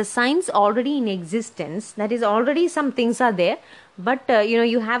out that the signs already in existence, that is already some things are there, but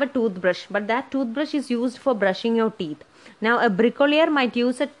you have a toothbrush, but that toothbrush is used for brushing your teeth. Now, a bricklayer might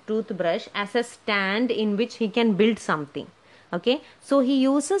use a toothbrush as a stand in which he can build something. Okay, so he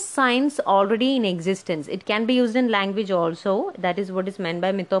uses signs already in existence. It can be used in language also. That is what is meant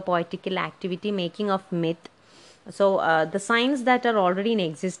by mythopoetical activity, making of myth. So the signs that are already in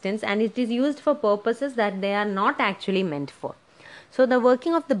existence, and it is used for purposes that they are not actually meant for. So the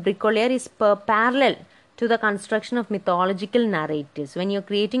working of the bricklayer is parallel to the construction of mythological narratives. When you're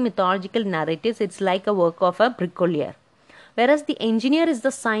creating mythological narratives, it's like a work of a bricklayer. Whereas the engineer is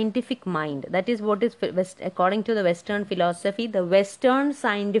the scientific mind. That is what is, according to the Western philosophy, the Western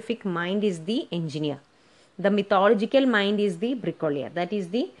scientific mind is the engineer. The mythological mind is the bricklayer. That is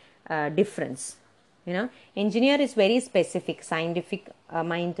the difference. Engineer is very specific, scientific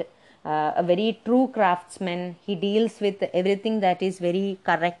mind, a very true craftsman. He deals with everything that is very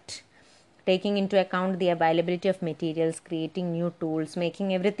correct, taking into account the availability of materials, creating new tools,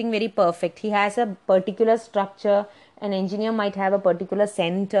 making everything very perfect. He has a particular structure. An engineer might have a particular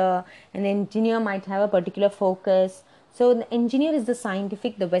center. An engineer might have a particular focus. So the engineer is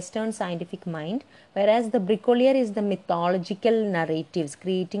the Western scientific mind, whereas the bricklayer is the mythological narratives,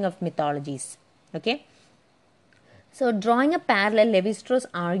 creating of mythologies. Okay. So drawing a parallel, Lévi-Strauss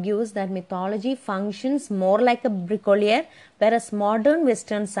argues that mythology functions more like a bricklayer, whereas modern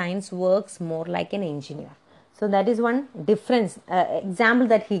Western science works more like an engineer. So that is one difference, example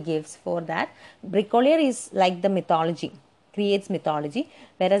that he gives for that. Bricklayer is like the mythology, creates mythology,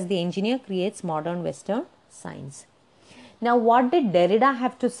 whereas the engineer creates modern Western science. Now, what did Derrida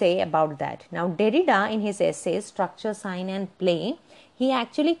have to say about that? Now, Derrida in his essay, Structure, Sign and Play, he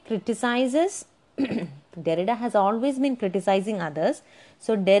actually criticizes, Derrida has always been criticizing others.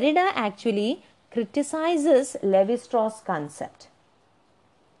 So, Derrida actually criticizes Lévi-Strauss' concept.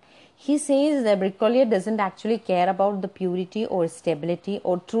 He says the bricklayer doesn't actually care about the purity or stability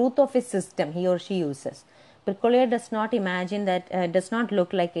or truth of his system he or she uses. Bricklayer does not imagine that, does not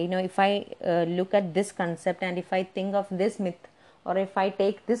look like, if I look at this concept and if I think of this myth, or if I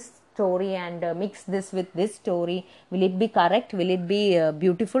take this story and mix this with this story, will it be correct? Will it be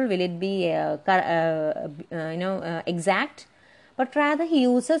beautiful? Will it be exact? But rather he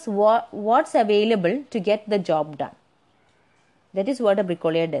uses what's available to get the job done. That is what a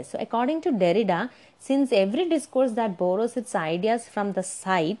bricklayer does. So according to Derrida, since every discourse that borrows its ideas from the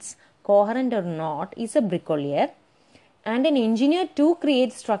sites, coherent or not, is a bricklayer, and an engineer too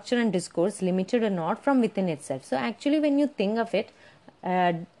creates structure and discourse, limited or not, from within itself. So actually when you think of it,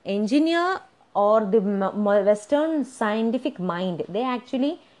 engineer or the Western scientific mind, they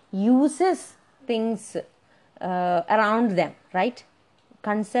actually uses things around them, right?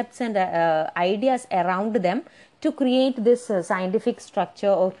 Concepts and ideas around them to create this scientific structure,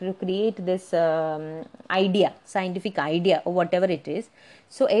 or to create this scientific idea, or whatever it is.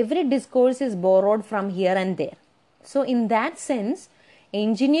 So every discourse is borrowed from here and there. So in that sense,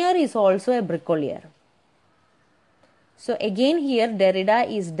 engineer is also a bricklayer. So again here Derrida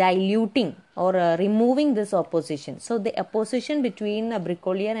is diluting or removing this opposition. So the opposition between a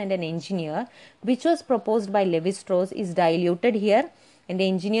bricklayer and an engineer, which was proposed by Lévi-Strauss, is diluted here, and the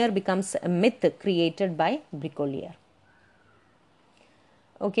engineer becomes a myth created by bricklayer.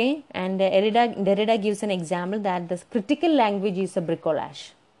 Okay, and Derrida gives an example that the critical language is a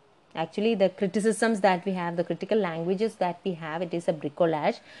bricolage. Actually, the criticisms that we have, the critical languages that we have, it is a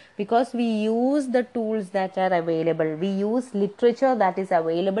bricolage, because we use the tools that are available. We use literature that is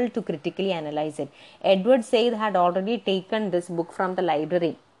available to critically analyze it. Edward Said had already taken this book from the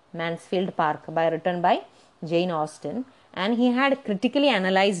library, Mansfield Park, written by Jane Austen, and he had critically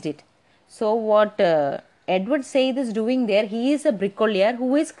analyzed it. So what Edward Said is doing there, he is a bricklayer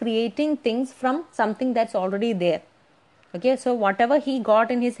who is creating things from something that's already there. Okay, so whatever he got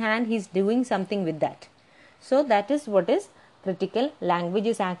in his hand, he's doing something with that. So that is what is critical language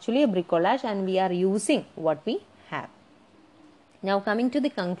is actually a bricolage, and we are using what we have. Now coming to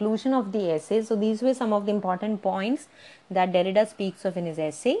the conclusion of the essay, so these were some of the important points that Derrida speaks of in his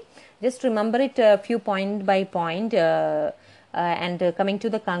essay. Just remember it few point by point, and coming to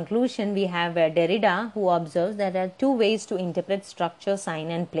the conclusion, we have Derrida, who observes that there are two ways to interpret structure, sign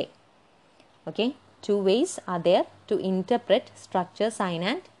and play. Okay, two ways are there to interpret structure, sign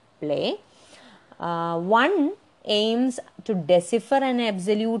and play. One aims to decipher an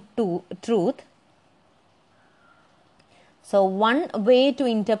absolute truth. So one way to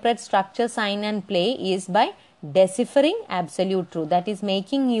interpret structure, sign and play is by deciphering absolute truth, that is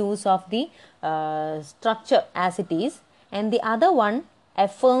making use of the structure as it is, and the other one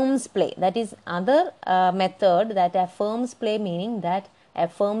affirms play, that is other method that affirms play, meaning that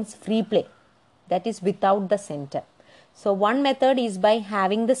affirms free play, that is without the center. So one method is by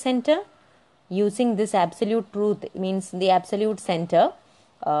having the center, using this absolute truth, means the absolute center,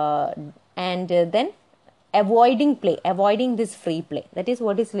 and then avoiding play, avoiding this free play. That is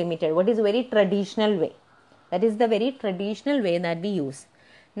what is limited, what is very traditional way. That is the very traditional way that we use.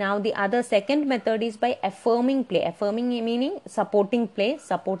 Now the other second method is by affirming play. Affirming meaning supporting play,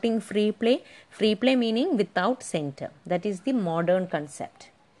 supporting free play. Free play meaning without center. That is the modern concept.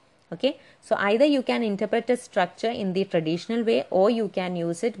 Okay, so either you can interpret a structure in the traditional way, or you can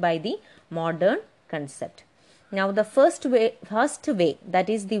use it by the modern concept. Now the first way, that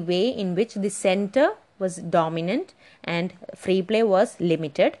is the way in which the center was dominant and free play was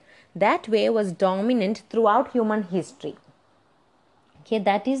limited. That way was dominant throughout human history. Okay,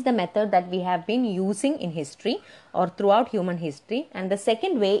 that is the method that we have been using in history or throughout human history. And the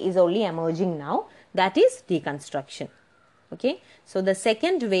second way is only emerging now, that is deconstruction. Okay, so the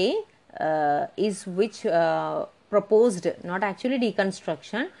second way is which proposed, not actually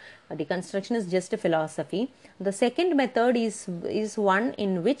deconstruction. Deconstruction is just a philosophy. The second method is one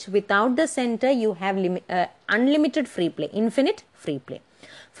in which without the center you have unlimited free play, infinite free play.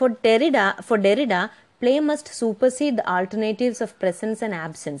 For Derrida, play must supersede the alternatives of presence and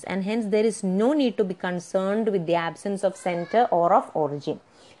absence, and hence there is no need to be concerned with the absence of center or of origin.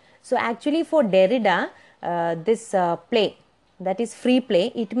 So actually for Derrida, this play, that is free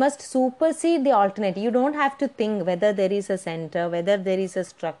play, it must supersede the alternative. You don't have to think whether there is a center, whether there is a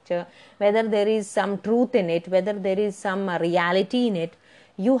structure, whether there is some truth in it, whether there is some reality in it.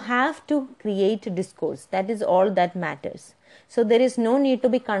 You have to create discourse. That is all that matters. So there is no need to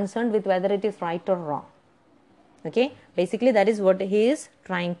be concerned with whether it is right or wrong. Okay, basically that is what he is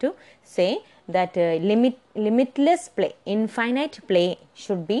trying to say, that limitless play, infinite play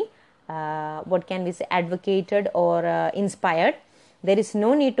should be what can we say, advocated or inspired. There is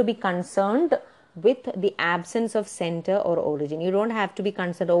no need to be concerned with the absence of center or origin. You don't have to be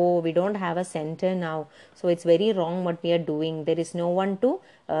concerned, oh, we don't have a center now, so it's very wrong what we are doing. There is no one to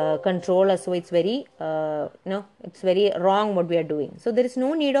control us, so it's very it's very wrong what we are doing. So there is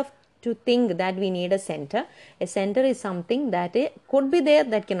no need to think that we need a center. A center is something that could be there,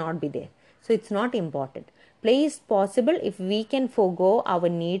 that cannot be there. So it's not important. Play is possible if we can forego our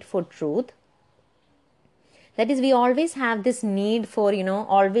need for truth. That is, we always have this need for,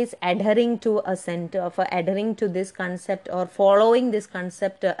 always adhering to a center, for adhering to this concept or following this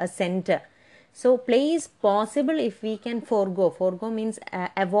concept, a center. So play is possible if we can forego. Forego means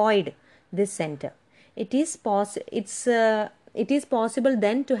avoid this center. It is possible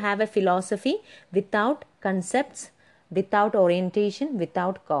then to have a philosophy without concepts, without orientation,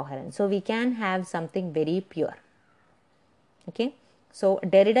 without coherence. So we can have something very pure. Okay. So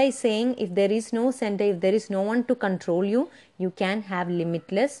Derrida is saying, if there is no center, if there is no one to control you, you can have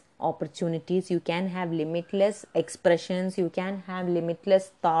limitless opportunities, you can have limitless expressions, you can have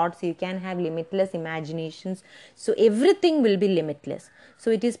limitless thoughts, you can have limitless imaginations. So everything will be limitless. So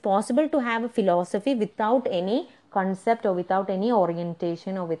it is possible to have a philosophy without any concept or without any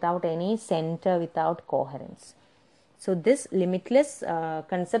orientation or without any center, without coherence. So this limitless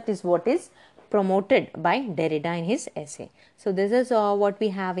concept is what is promoted by Derrida in his essay. So this is what we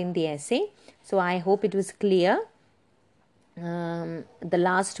have in the essay. So I hope it was clear. The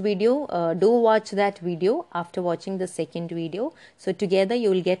last video, do watch that video after watching the second video. So together you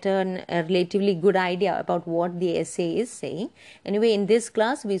will get a relatively good idea about what the essay is saying. Anyway, in this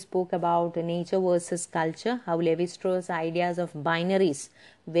class we spoke about nature versus culture, how Levi-Strauss' ideas of binaries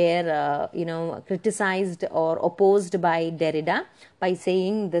were criticized or opposed by Derrida by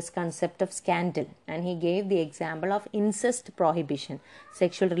saying this concept of scandal, and he gave the example of incest prohibition,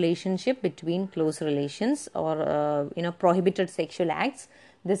 sexual relationship between close relations or prohibited sexual acts.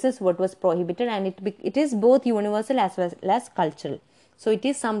 This is what was prohibited, and it is both universal as well as cultural. So it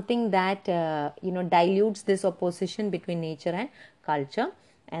is something that dilutes this opposition between nature and culture.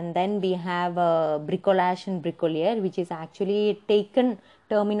 And then we have bricolage and bricolier, which is actually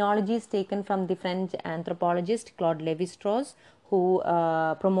terminology is taken from the French anthropologist Claude Lévi-Strauss, who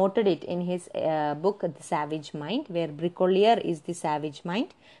promoted it in his book The Savage Mind, where bricolier is the savage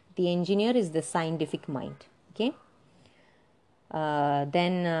mind, the engineer is the scientific mind. Okay.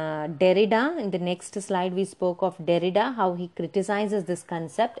 Then Derrida, in the next slide we spoke of Derrida, how he criticizes this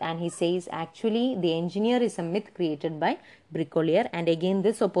concept, and he says actually the engineer is a myth created by bricolier, and again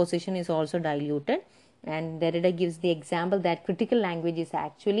this opposition is also diluted, and Derrida gives the example that critical language is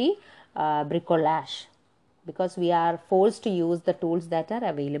actually bricolage, because we are forced to use the tools that are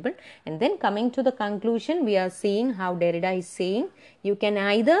available. And then coming to the conclusion, we are seeing how Derrida is saying you can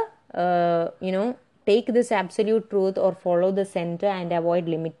either take this absolute truth or follow the center and avoid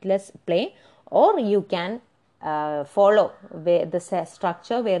limitless play, or you can follow the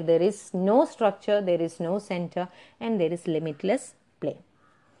structure where there is no structure, there is no center, and there is limitless play.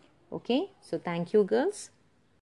 Okay, so thank you girls.